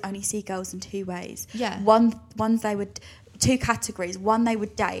 boys only see girls in 2 ways. Yeah. Ones they would... 2 categories. One they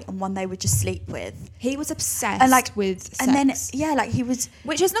would date and one they would just sleep with. He was obsessed with sex. And then, he was...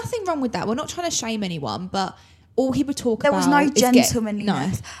 Which there's nothing wrong with that. We're not trying to shame anyone, but all he would talk about... There was no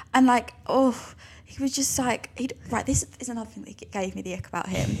gentlemanliness. No. And he was just this is another thing that gave me the ick about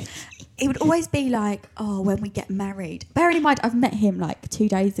him. He would always be like, oh, when we get married. Bearing in mind, I've met him 2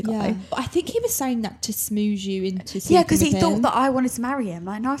 days ago. Yeah. But I think he was saying that to smooze you into sleeping. Yeah, because he thought that I wanted to marry him.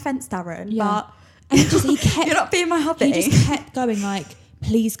 No offence, Darren, but... And he kept... You're not being my hubby. He just kept going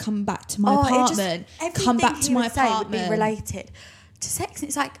please come back to my apartment. Come back to my apartment. Would be related to sex. And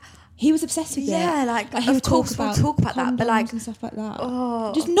it's he was obsessed with it. Yeah, he would talk about that, but and stuff like that.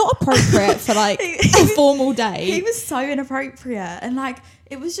 Oh. Just not appropriate for a formal date. He was so inappropriate, and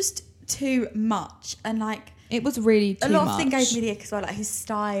it was just too much, and it was really too much. A lot of things gave me the ick as well. His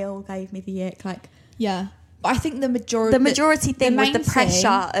style gave me the ick. Yeah, but I think the majority thing was the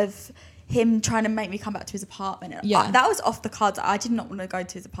pressure of him trying to make me come back to his apartment. That was off the cards. I did not want to go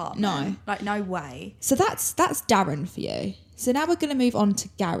to his apartment. No. No way. So that's Darren for you. So now we're going to move on to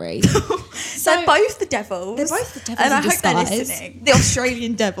Gary. So they're both the devils. They're both the devils and in disguise. Hope they're listening. The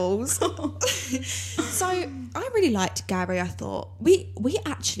Australian devils. So I really liked Gary. I thought we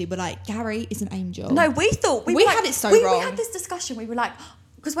actually were Gary is an angel. No, we thought we had it so wrong. We had this discussion. We were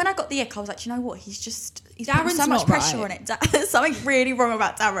because when I got the ick, I was like, you know what? He's Darren's so much pressure right. on it. There's something really wrong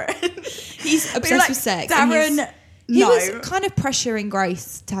about Darren. He's obsessed with sex. Darren, he was kind of pressuring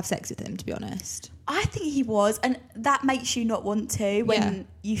Grace to have sex with him, to be honest. I think he was, and that makes you not want to when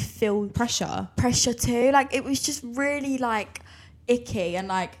you feel pressure too. It was just really icky,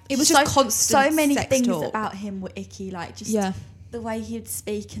 and it was just constant. So many sex things talk. about him were icky, the way he would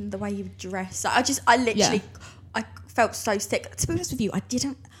speak and the way he would dress. I literally, I felt so sick. To be honest with you,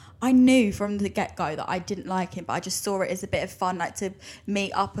 I knew from the get-go that I didn't like him, but I just saw it as a bit of fun, to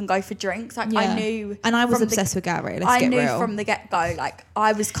meet up and go for drinks. I knew, and I was obsessed with Gary. I knew from the get-go.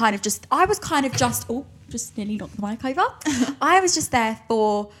 I was kind of just just nearly knocked the mic over. I was just there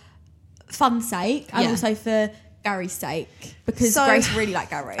for fun's sake, and also for Gary's sake, because Grace really liked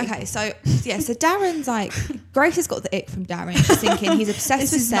Gary. Okay, so Darren's Grace has got the ick from Darren. She's thinking he's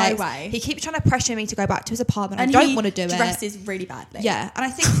obsessed with sex. No way. He keeps trying to pressure me to go back to his apartment. And I don't want to do it. He dresses really badly. Yeah, and I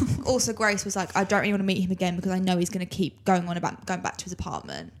think also Grace was I don't really want to meet him again because I know he's going to keep going on about going back to his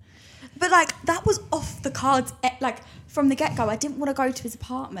apartment. But that was off the cards. From the get go, I didn't want to go to his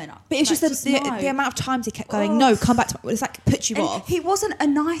apartment. But it's just the amount of times he kept going. No, come back to my. It's puts you off. He wasn't a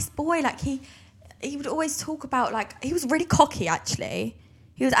nice boy. He would always talk about he was really cocky actually.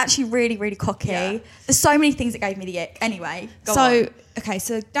 He was actually really, really cocky. Yeah. There's so many things that gave me the ick. Anyway, go on. Okay,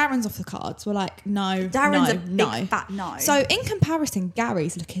 so Darren's off the cards. We're no. Darren's a big fat no. So in comparison,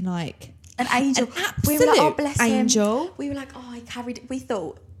 Gary's looking like an angel. An absolute we were oh, bless angel. Him. We were he carried. We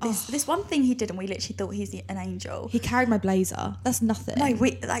thought this one thing he did, and we literally thought he's an angel. He carried my blazer. That's nothing. No,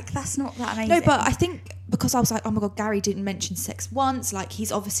 that's not that amazing. No, but I think because I was oh my god, Gary didn't mention sex once.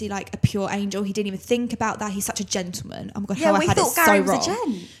 He's obviously a pure angel. He didn't even think about that. He's such a gentleman. Oh my god, how I had it so Gary wrong. Was a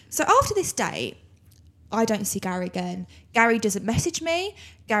gent. So after this date, I don't see Gary again. Gary doesn't message me.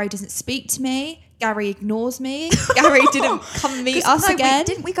 Gary doesn't speak to me. Gary ignores me. Gary didn't come meet us again.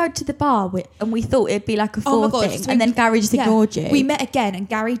 Didn't we go to the bar and we thought it'd be a full thing, and then Gary just ignored you? We met again and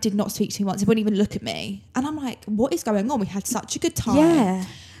Gary did not speak to me once. He wouldn't even look at me. And I'm what is going on? We had such a good time. Yeah.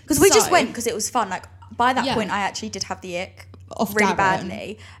 Because we just went because it was fun. By that point, I actually did have the ick really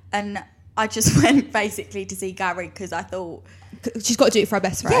badly. And I just went basically to see Gary because I thought... She's got to do it for her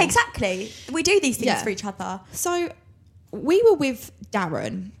best friend. Yeah, exactly. We do these things for each other. So we were with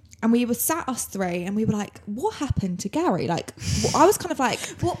Darren... And we were sat us three and we were what happened to Gary? I was kind of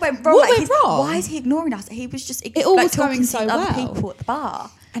what went wrong? What went wrong? Why is he ignoring us? He was just it all was going so well. Other people at the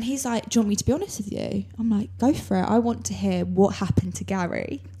bar. And he's do you want me to be honest with you? I'm go for it. I want to hear what happened to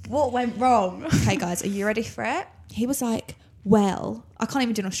Gary. What went wrong? Okay, guys, are you ready for it? He was well, I can't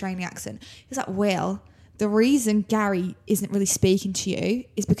even do an Australian accent. He was well, the reason Gary isn't really speaking to you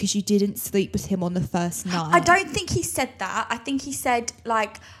is because you didn't sleep with him on the first night. I don't think he said that. I think he said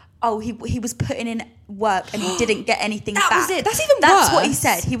oh, he was putting in work and he didn't get anything back. That was it. That's even worse. That's what he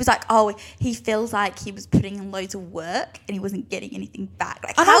said. He was like, oh, he feels like he was putting in loads of work and he wasn't getting anything back.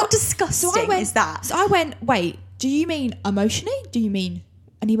 Like, how disgusting is that? So I went, wait, do you mean emotionally? Do you mean?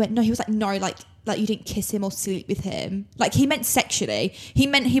 And he went, no. He was like, no, like you didn't kiss him or sleep with him. Like, he meant sexually. He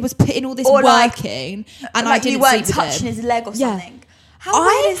meant he was putting all this work in, and I didn't sleep with him. Like, you weren't touching his leg or something. Yeah. How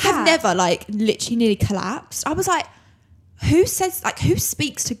weird is that? I have never, like, literally nearly collapsed. I was like, who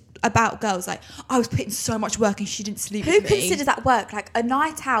speaks about girls like, I was putting so much work and she didn't sleep with me? Who considers that work? Like, a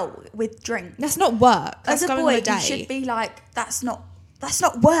night out with drinks. That's not work. As a boy, you should be like, that's not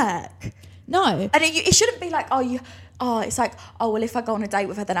work. No. And it shouldn't be like, it's like, oh, well, if I go on a date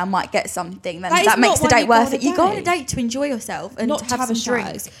with her, then I might get something. Then that makes the date worth it. You go on a date to enjoy yourself and not to have some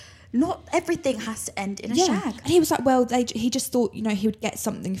drinks. Not everything has to end in a shag. And he was like, well, he just thought, he would get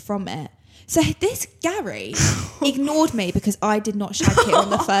something from it. So this Gary ignored me because I did not shag him on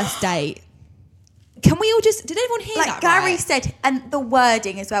the first date. Can we all did anyone hear that? Gary said, and the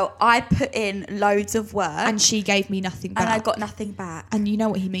wording as well, I put in loads of work. And she gave me nothing back. And I got nothing back. And you know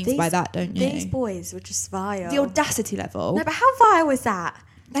what he means by that, don't you? These boys were just vile. The audacity level. No, but how vile was that?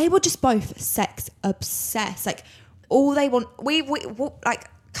 They were just both sex obsessed. Like, all they want, we like,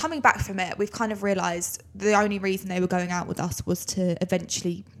 coming back from it, we've kind of realised the only reason they were going out with us was to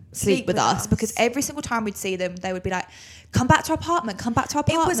eventually sleep with us, because every single time we'd see them, they would be like, come back to our apartment. It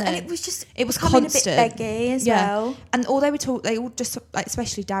was constant. A bit beggy as well. And all they all just, like,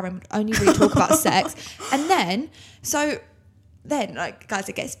 especially Darren, would only really talk about sex. And then, like, guys,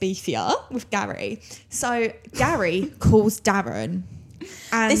 it gets beefier with Gary. So Gary calls Darren.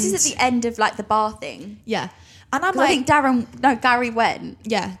 And this is at the end of, like, the bar thing. Yeah. And I'm like, I think Gary went.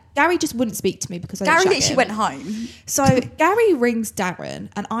 Yeah. Gary just wouldn't speak to me because Gary literally went home. So Gary rings Darren,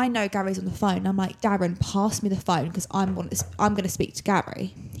 and I know Gary's on the phone. I'm like, Darren, pass me the phone because I'm going to speak to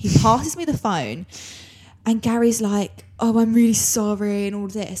Gary. He passes me the phone, and Gary's like, oh, I'm really sorry and all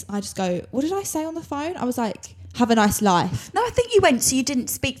this. I just go, what did I say on the phone? I was like, have a nice life. No, I think you went, so you didn't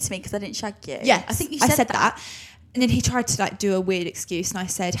speak to me because I didn't shag you. Yeah, I think you said that. And then he tried to, like, do a weird excuse, and I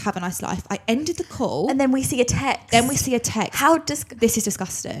said, have a nice life. I ended the call. And then we see a text. This is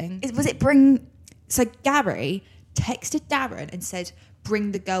disgusting. Was it bring... So Gary texted Darren and said,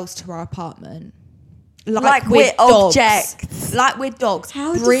 bring the girls to our apartment. Like we're objects. Like we're dogs.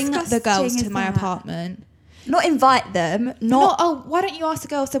 How bring the girls to my apartment. Not invite them. Why don't you ask the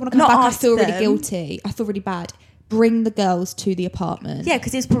girls if they want to come back? I feel really guilty. I feel really bad. Bring the girls to the apartment. Yeah,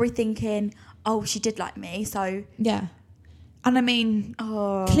 because he was probably thinking... oh, she did like me, so... Yeah. And I mean,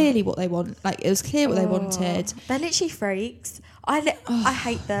 clearly what they want. Like, it was clear what they wanted. They're literally freaks. I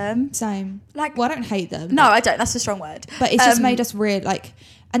hate them. Same. Like, well, I don't hate them. No, I don't. That's a strong word. But it's just made us real, like...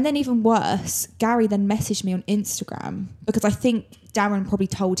 And then even worse, Gary then messaged me on Instagram because I think Darren probably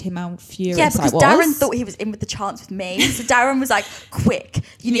told him how furious I was. Yeah, because Darren thought he was in with the chance with me. So Darren was like, quick,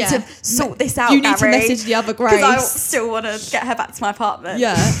 you need to sort this out, You need to message the other Grace. Because I still want to get her back to my apartment.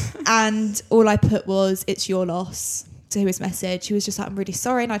 Yeah. And all I put was, it's your loss, to his message. He was just like, I'm really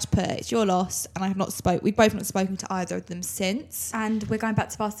sorry. And I just put, it's your loss. And I have not we've both not spoken to either of them since. And we're going back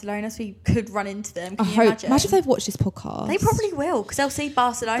to Barcelona, so we could run into them. Imagine if they've watched this podcast. They probably will, because they'll see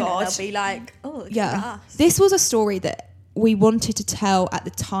Barcelona and they'll be like, oh, yeah. This was a story that we wanted to tell at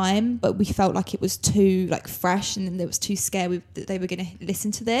the time, but we felt like it was too, like, fresh, and they was too scared that they were going to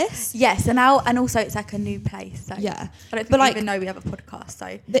listen to this. Yes, and also it's like a new place. So yeah. I don't think they even know we have a podcast.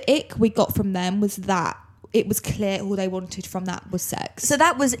 So the ick we got from them was that it was clear all they wanted from that was sex. So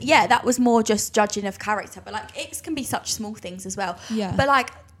that was more just judging of character. But, like, icks can be such small things as well. Yeah. But, like,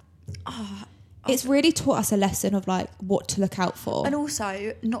 it's really taught us a lesson of, like, what to look out for. And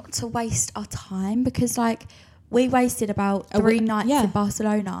also not to waste our time, because, like, we wasted about 3 nights in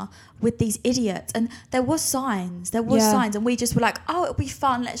Barcelona with these idiots. And there was signs. And we just were like, oh, it'll be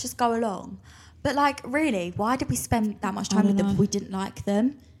fun. Let's just go along. But, like, really, why did we spend that much time with them if we didn't like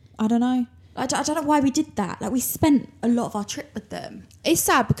them? I don't know. I don't know why we did that. Like, we spent a lot of our trip with them. It's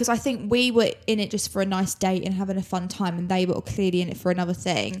sad because I think we were in it just for a nice date and having a fun time, and they were clearly in it for another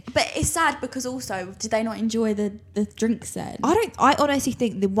thing. But it's sad because also, did they not enjoy the drinks then? I honestly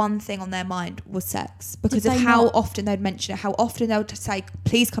think the one thing on their mind was sex, because of how often they'd mention it, how often they would say,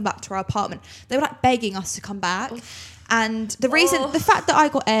 please come back to our apartment. They were, like, begging us to come back. And the fact that I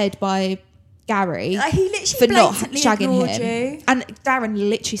got aired by Gary he literally for not shagging him, you. and Darren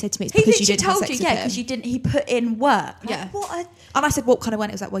literally said to me, it's because you didn't have sex with him. Because you didn't. He put in work. Yeah. And I said, what kind of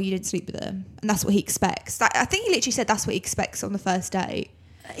went? It was like, well, you didn't sleep with him, and that's what he expects. I think he literally said that's what he expects on the first date.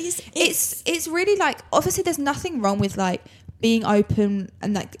 It's really, like, obviously there's nothing wrong with, like, being open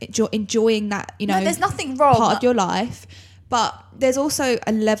and, like, enjoying that, you know, there's nothing wrong part of your life. But there's also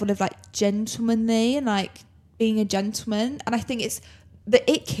a level of like gentlemanly and like being a gentleman. And I think it's the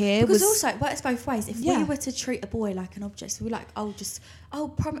ick here because was also it works both ways. If we were to treat a boy like an object, so we're like,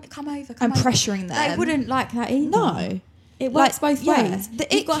 come over, I'm pressuring them. They wouldn't like that either. No, it works both ways. The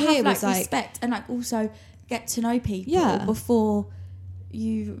You've ick got to here have like was like respect and like also get to know people before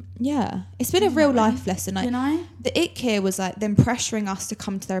you. Yeah, it's been a real life lesson. Like, you know, the ick here was like them pressuring us to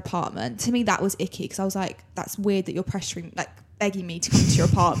come to their apartment. To me, that was icky because I was like, that's weird that you're pressuring, like begging me to come to your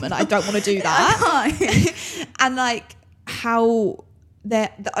apartment. I don't want to do that. And like how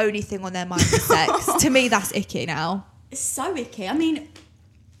they're the only thing on their mind is sex. To me, that's icky now. It's so icky. I mean,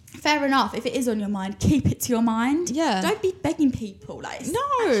 fair enough. If it is on your mind, keep it to your mind. Yeah. Don't be begging people. Like,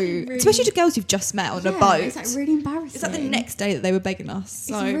 really, especially to girls you've just met on a boat. It's like really embarrassing. It's like the next day that they were begging us.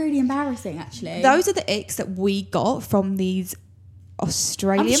 So it's really embarrassing, actually. Those are the icks that we got from these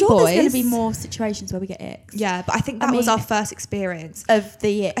Australian boys. I'm sure there's going to be more situations where we get icks. Yeah, but I think that was our first experience of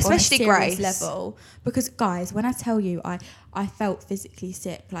the ick, especially on a serious Grace level. Because guys, when I tell you, I felt physically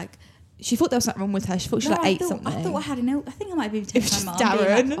sick. Like, she thought there was something wrong with her. She thought she ate something. I thought I had I think I might have been taking my mum.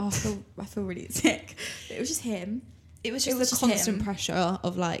 Darren. Like, I feel really sick. But it was just him. It was just the constant pressure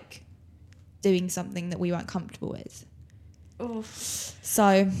of like doing something that we weren't comfortable with. Oof.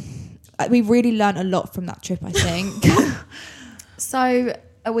 So we really learned a lot from that trip, I think. So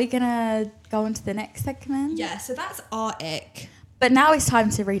are we gonna go on to the next segment? Yeah, so that's our ick. But now it's time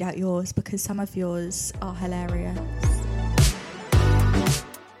to read out yours because some of yours are hilarious.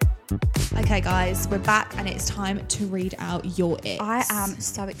 Okay, guys, we're back and it's time to read out your icks. I am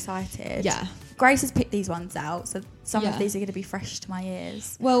so excited. Yeah. Grace has picked these ones out, so some of these are going to be fresh to my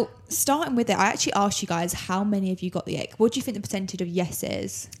ears. Well, starting with it, I actually asked you guys how many of you got the ick. What do you think the percentage of yes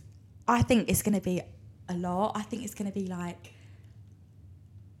is? I think it's going to be a lot. I think it's going to be like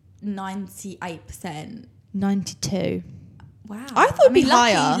 98%. 92. Wow. I thought it'd be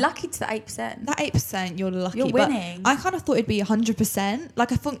higher. Lucky to the 8%. That 8%, you're lucky. You're winning. But I kind of thought it'd be 100%.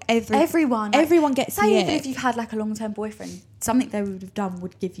 Like, I think everyone gets the say ick. even if you've had like a long-term boyfriend, something they would have done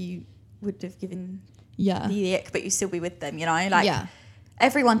would have given the ick, but you still be with them, you know? Like,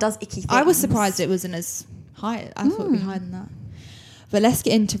 everyone does icky things. I was surprised it wasn't as high. I thought it'd be higher than that. But let's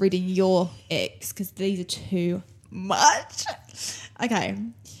get into reading your icks because these are too much. Okay.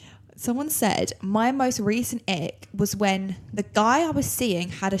 Someone said, my most recent ick was when the guy I was seeing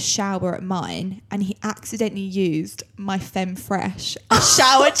had a shower at mine and he accidentally used my Femme Fresh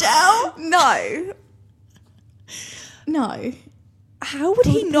shower gel. No. How would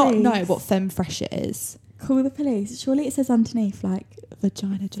he not know what Femme Fresh is? Call the police. Surely it says underneath, like,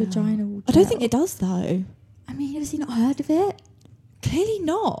 vagina gel. Vaginal gel. I don't think it does, though. I mean, has he not heard of it? Clearly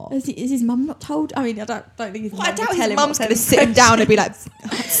not. Is his mum not told? I mean, I don't think his mum I doubt would tell his him mum's what going to sit him down and be like,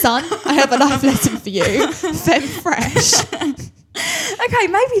 son, I have a life lesson for you. Femme Fresh. Okay,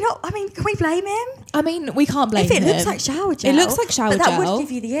 maybe not. I mean, can we blame him? I mean, we can't blame him. If it looks like shower gel. It looks like shower but gel. That would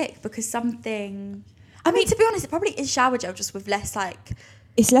give you the ick because something... I mean, to be honest, it probably is shower gel just with less, like...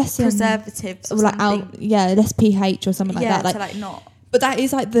 It's less... preservatives or like something. less pH or something like that. Yeah, so like not... But that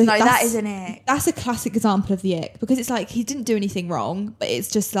is like the... No, that is an ick. That's a classic example of the ick because it's like he didn't do anything wrong, but it's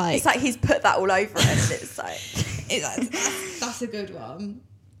just like... It's like he's put that all over it and it's like... that's a good one.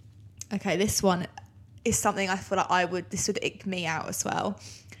 Okay, this one is something I feel like this would ick me out as well.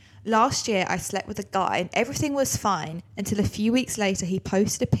 Last year, I slept with a guy and everything was fine until a few weeks later, he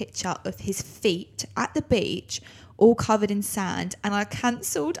posted a picture of his feet at the beach, all covered in sand, and I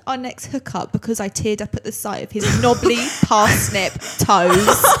cancelled our next hookup because I teared up at the sight of his knobbly parsnip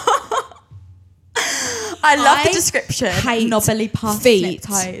toes. I love the description. Hate knobbly parsnip feet.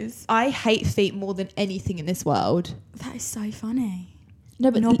 toes. I hate feet more than anything in this world. That is so funny. No,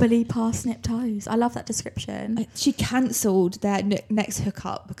 but knobbly parsnip toes. I love that description. She cancelled their next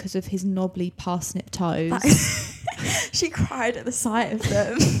hookup because of his knobbly parsnip toes. She cried at the sight of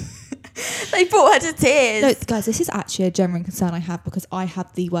them. They brought her to tears. No, guys, this is actually a genuine concern I have because I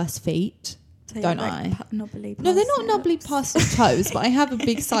have the worst feet. So don't like I? Knobbly no, they're not knobbly parsnip toes, but I have a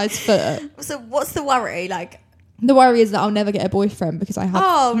big size foot. So what's the worry? Like, the worry is that I'll never get a boyfriend because I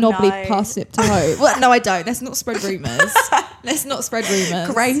have knobbly parsnip toes. Well, no, I don't. Let's not spread rumours.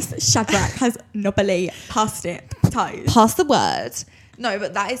 Grace Shadrach has knobbly parsnip toes. Pass the word. No,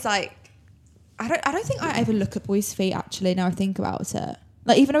 but that is like, I don't think I ever look at boys' feet actually. Now I think about it.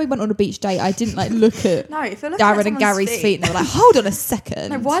 Like, even though we went on a beach date, I didn't like look at Darren and Gary's feet and they were like, hold on a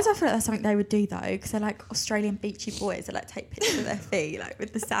second. No, why do I feel like that's something they would do though? Because they're like Australian beachy boys that like take pictures of their feet like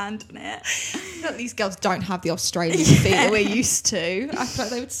with the sand on it. Not these girls don't have the Australian feet that we're used to. I feel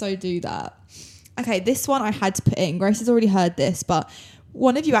like they would so do that. Okay, this one I had to put in. Grace has already heard this, but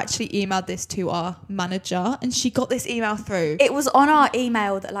One of you actually emailed this to our manager, and she got this email through. It was on our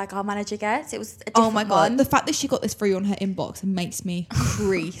email that like our manager gets. It was a different my God. one. The fact that she got this through on her inbox makes me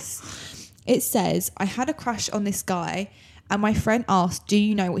crease. It says, I had a crush on this guy, and my friend asked, do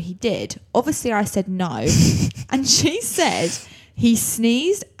you know what he did? Obviously, I said no. And she said, he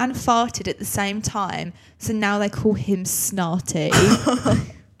sneezed and farted at the same time, so now they call him Snarty.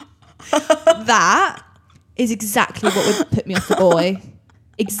 That is exactly what would put me off a boy.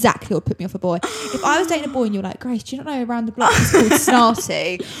 Exactly what would put me off a boy. If I was dating a boy and you're like, Grace, do you not know around the block it's called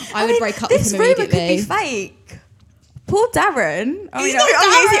Snarty? I would break up with him immediately. This rumour could be fake. Poor Darren.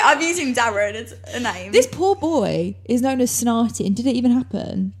 I'm using Darren as a name. This poor boy is known as Snarty, and did it even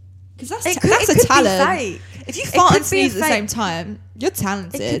happen? Because that's a could talent. Be fake. If you fart and sneeze at the same time, you're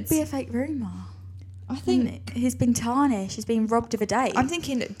talented. It could be a fake rumour. I think he's been tarnished. He's been robbed of a date. I'm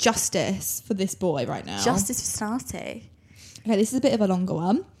thinking justice for this boy right now. Justice for Snarty. Okay, this is a bit of a longer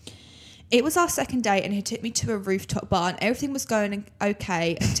one. It was our second date, and he took me to a rooftop bar, and everything was going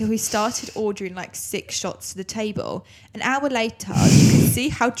okay until he started ordering like 6 shots to the table. An hour later, you could see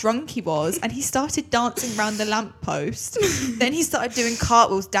how drunk he was, and he started dancing around the lamppost. Then he started doing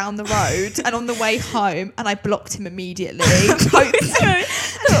cartwheels down the road and on the way home, and I blocked him immediately. Why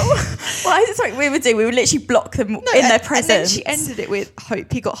is it something we would do? We would literally block them in their presence. And then she ended it with,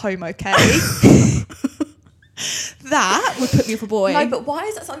 hope he got home okay. That would put me off a boy. No, but why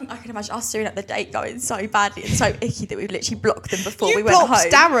is that something I can imagine us doing at the date going so badly and so icky that we've literally blocked them before we went home? You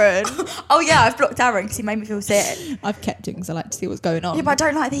blocked Darren. Oh yeah, I've blocked Darren because he made me feel sick. I've kept it because I like to see what's going on. Yeah, but I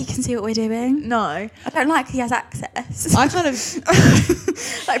don't like that he can see what we're doing. No. I don't like he has access. I kind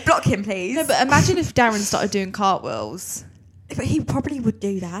of... like, block him, please. No, but imagine if Darren started doing cartwheels. But he probably would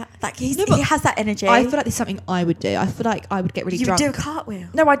do that. Like, he has that energy. I feel like there's something I would do. I feel like I would get really drunk. You would do a cartwheel?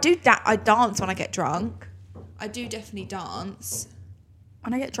 No, I do. I dance when I get drunk. I do definitely dance.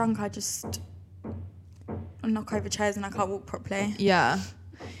 When I get drunk, I just knock over chairs and I can't walk properly. Yeah.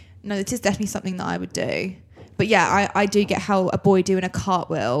 No, it is definitely something that I would do. But yeah, I do get how a boy doing a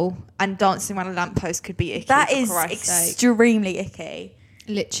cartwheel and dancing around a lamppost could be icky. That is extremely icky.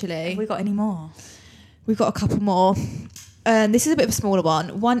 Literally. Have we got any more? We've got a couple more. This is a bit of a smaller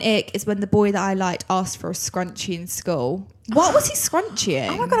one. One ick is when the boy that I liked asked for a scrunchie in school. What was he scrunchieing?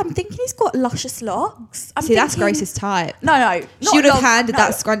 Oh my God, I'm thinking he's got luscious locks. That's Grace's type. No. She would have handed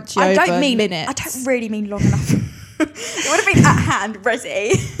that scrunchie over in minutes. I don't really mean long enough. It would have been at hand,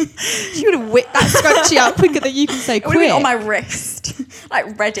 ready. She would have whipped that scrunchie out quicker than you can say quick. It would have been on my wrist,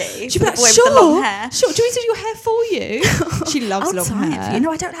 like ready. She'd be like, sure, with the long hair. Sure, do you want to do your hair for you? She loves long hair.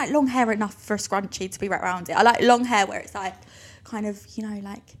 I don't like long hair enough for a scrunchie to be right around it. I like long hair where it's like kind of,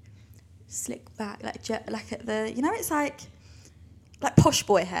 like slick back, like at the, it's like posh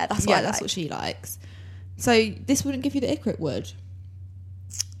boy hair. That's what I like. That's what she likes. So this wouldn't give you the ick, it would?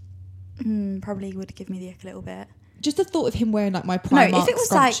 Probably would give me the ick a little bit. Just the thought of him wearing like my Primark if it was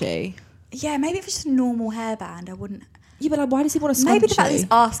scrunchie. Maybe if it was just a normal hairband, I wouldn't. Yeah, but like, why does he want a scrunchie? Maybe the fact that he's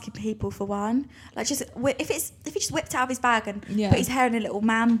asking people for one, like just if he just whipped it out of his bag and put his hair in a little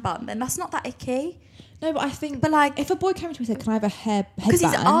man bun, then that's not that icky. No, but I think, but like, if a boy came to me and said, "Can I have a headband?" Because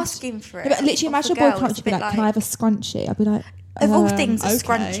he's asking for it. No, but literally, imagine a boy coming to me like, "Can I have a scrunchie?" I'd be like, of all things, a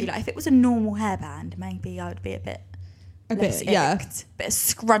scrunchie. Like, if it was a normal hairband, maybe I would be a bit. But a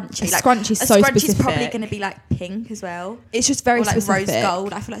scrunchie. A scrunchie's so specific. Scrunchie's probably going to be like pink as well. It's just very specific. Rose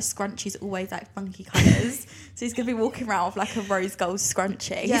gold. I feel like scrunchie's always like funky colours. So he's going to be walking around with like a rose gold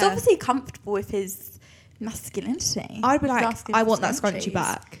scrunchie. Yeah. He's obviously comfortable with his masculinity. I'd be like, I want that scrunchie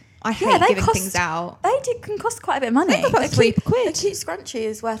back. I hate giving things out. They can cost quite a bit of money. About £3. A cute scrunchie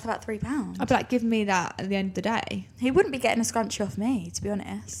is worth about £3. I'd be like, give me that at the end of the day. He wouldn't be getting a scrunchie off me, to be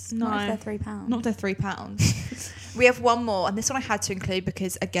honest. No. Not if they're £3. Not if they're £3. We have one more, and this one I had to include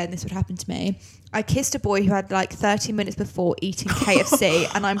because, again, this would happen to me. I kissed a boy who had like 30 minutes before eating KFC,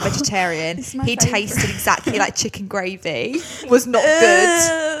 and I'm vegetarian. He tasted exactly like chicken gravy. Was not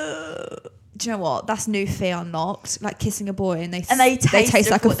good. Do you know what? That's new fear unlocked. Like kissing a boy and they taste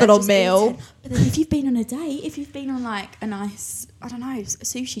like a full-on meal. But then if you've been on a date, if you've been on like a nice, I don't know, a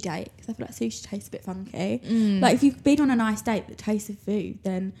sushi date, because I feel like sushi tastes a bit funky. Like if you've been on a nice date that tastes of food,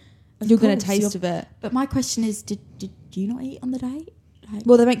 then you're going to taste of it. But my question is, did you not eat on the date? Like,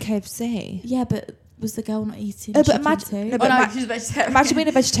 well, they make KFC. Yeah, but was the girl not eating chicken too? She's vegetarian. Imagine being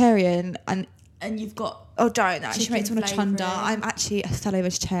a vegetarian and you've got... Oh, don't. That actually makes me want to chunder. I'm actually a fellow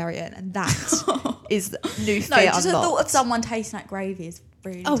vegetarian, and that is new fear unlocked. Just the thought of someone tasting like gravy is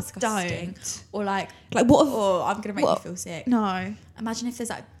really disgusting. Don't. Or like what if... Oh, I'm going to make you feel sick. No. Imagine if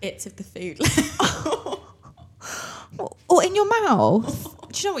there's like bits of the food or in your mouth.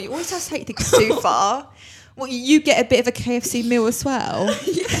 Do you know what? You always have to take things too far. Well, you get a bit of a KFC meal as well.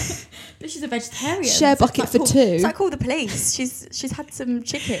 Yeah. But she's a vegetarian. Share bucket for two. It's like call the police. She's had some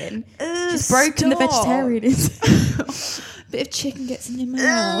chicken. She's broken the vegetarianism. Bit of chicken gets in your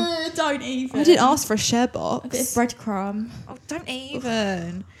mouth. Don't even. I didn't ask for a share box. A bit of breadcrumb. Oh, don't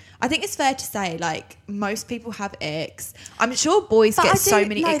even. I think it's fair to say, like, most people have icks. I'm sure boys get so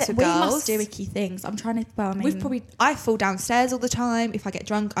many icks with girls. We must do icky things. I'm trying to. Well, I mean, I fall downstairs all the time. If I get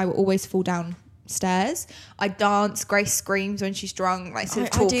drunk, I will always fall downstairs. I dance. Grace screams when she's drunk. Like, instead of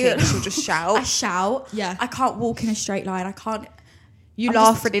talking, she'll just shout. I shout. Yeah. I can't walk in a straight line. I can't. You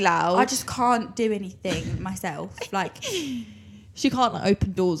laugh really loud. I just can't do anything myself. Like, she can't like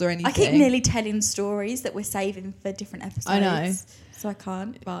open doors or anything. I keep nearly telling stories that we're saving for different episodes. I know. So I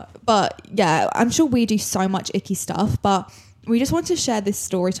can't. But yeah, I'm sure we do so much icky stuff, but we just want to share this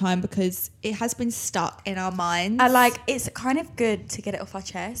story time because it has been stuck in our minds. It's kind of good to get it off our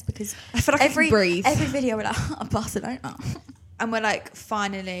chest because I feel like I can breathe. Every video we're like, Barcelona. And we're like,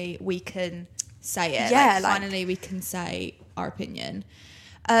 finally we can say it. Yeah. Finally we can say our opinion.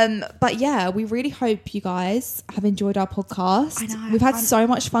 But yeah, we really hope you guys have enjoyed our podcast. I know. We've had so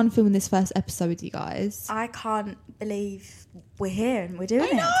much fun filming this first episode with you guys. I can't believe we're here and we're doing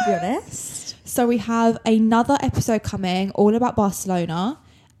it, to be honest. So we have another episode coming all about Barcelona,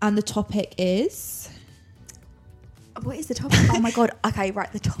 and the topic is... What is the topic? Oh my God. Okay,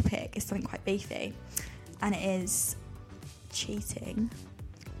 right. The topic is something quite beefy, and it is cheating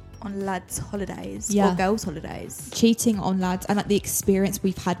on lads' holidays or girls' holidays. Cheating on lads and like the experience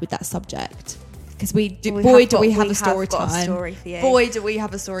we've had with that subject. Because we have a story time. A story for you. Boy, do we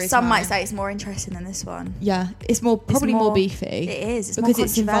have a story Some time. might say it's more interesting than this one. Yeah, it's probably more beefy. It is. It's because more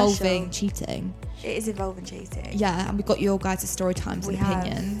it's involving cheating. It is involving cheating. Yeah, and we've got your guys' story times and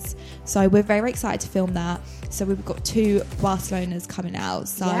opinions. So we're very excited to film that. So we've got 2 Barcelonas coming out.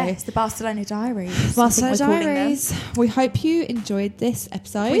 So yes, the Barcelona Diaries. Barcelona Diaries. We hope you enjoyed this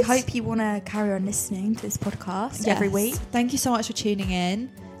episode. We hope you want to carry on listening to this podcast every week. Thank you so much for tuning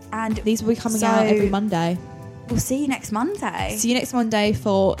in. And these will be coming out every Monday. We'll see you next Monday. See you next Monday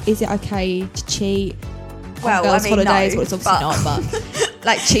for Is It Okay to Cheat on girls' holidays? No, well, it's obviously not, but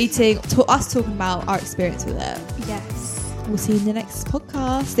like cheating, us talking about our experience with it. Yes. We'll see you in the next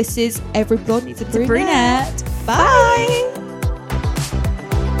podcast. This is Every Blonde Needs a Brunette. Bye.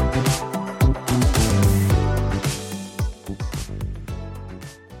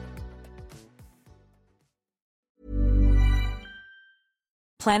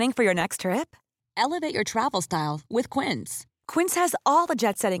 Planning for your next trip? Elevate your travel style with Quince. Quince has all the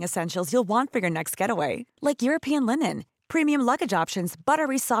jet-setting essentials you'll want for your next getaway, like European linen, premium luggage options,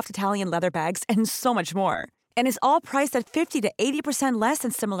 buttery soft Italian leather bags, and so much more. And is all priced at 50 to 80% less than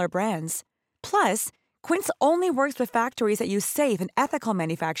similar brands. Plus, Quince only works with factories that use safe and ethical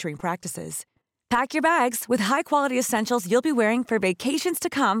manufacturing practices. Pack your bags with high-quality essentials you'll be wearing for vacations to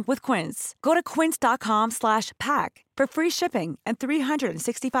come with Quince. Go to quince.com/pack for free shipping and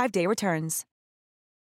 365-day returns.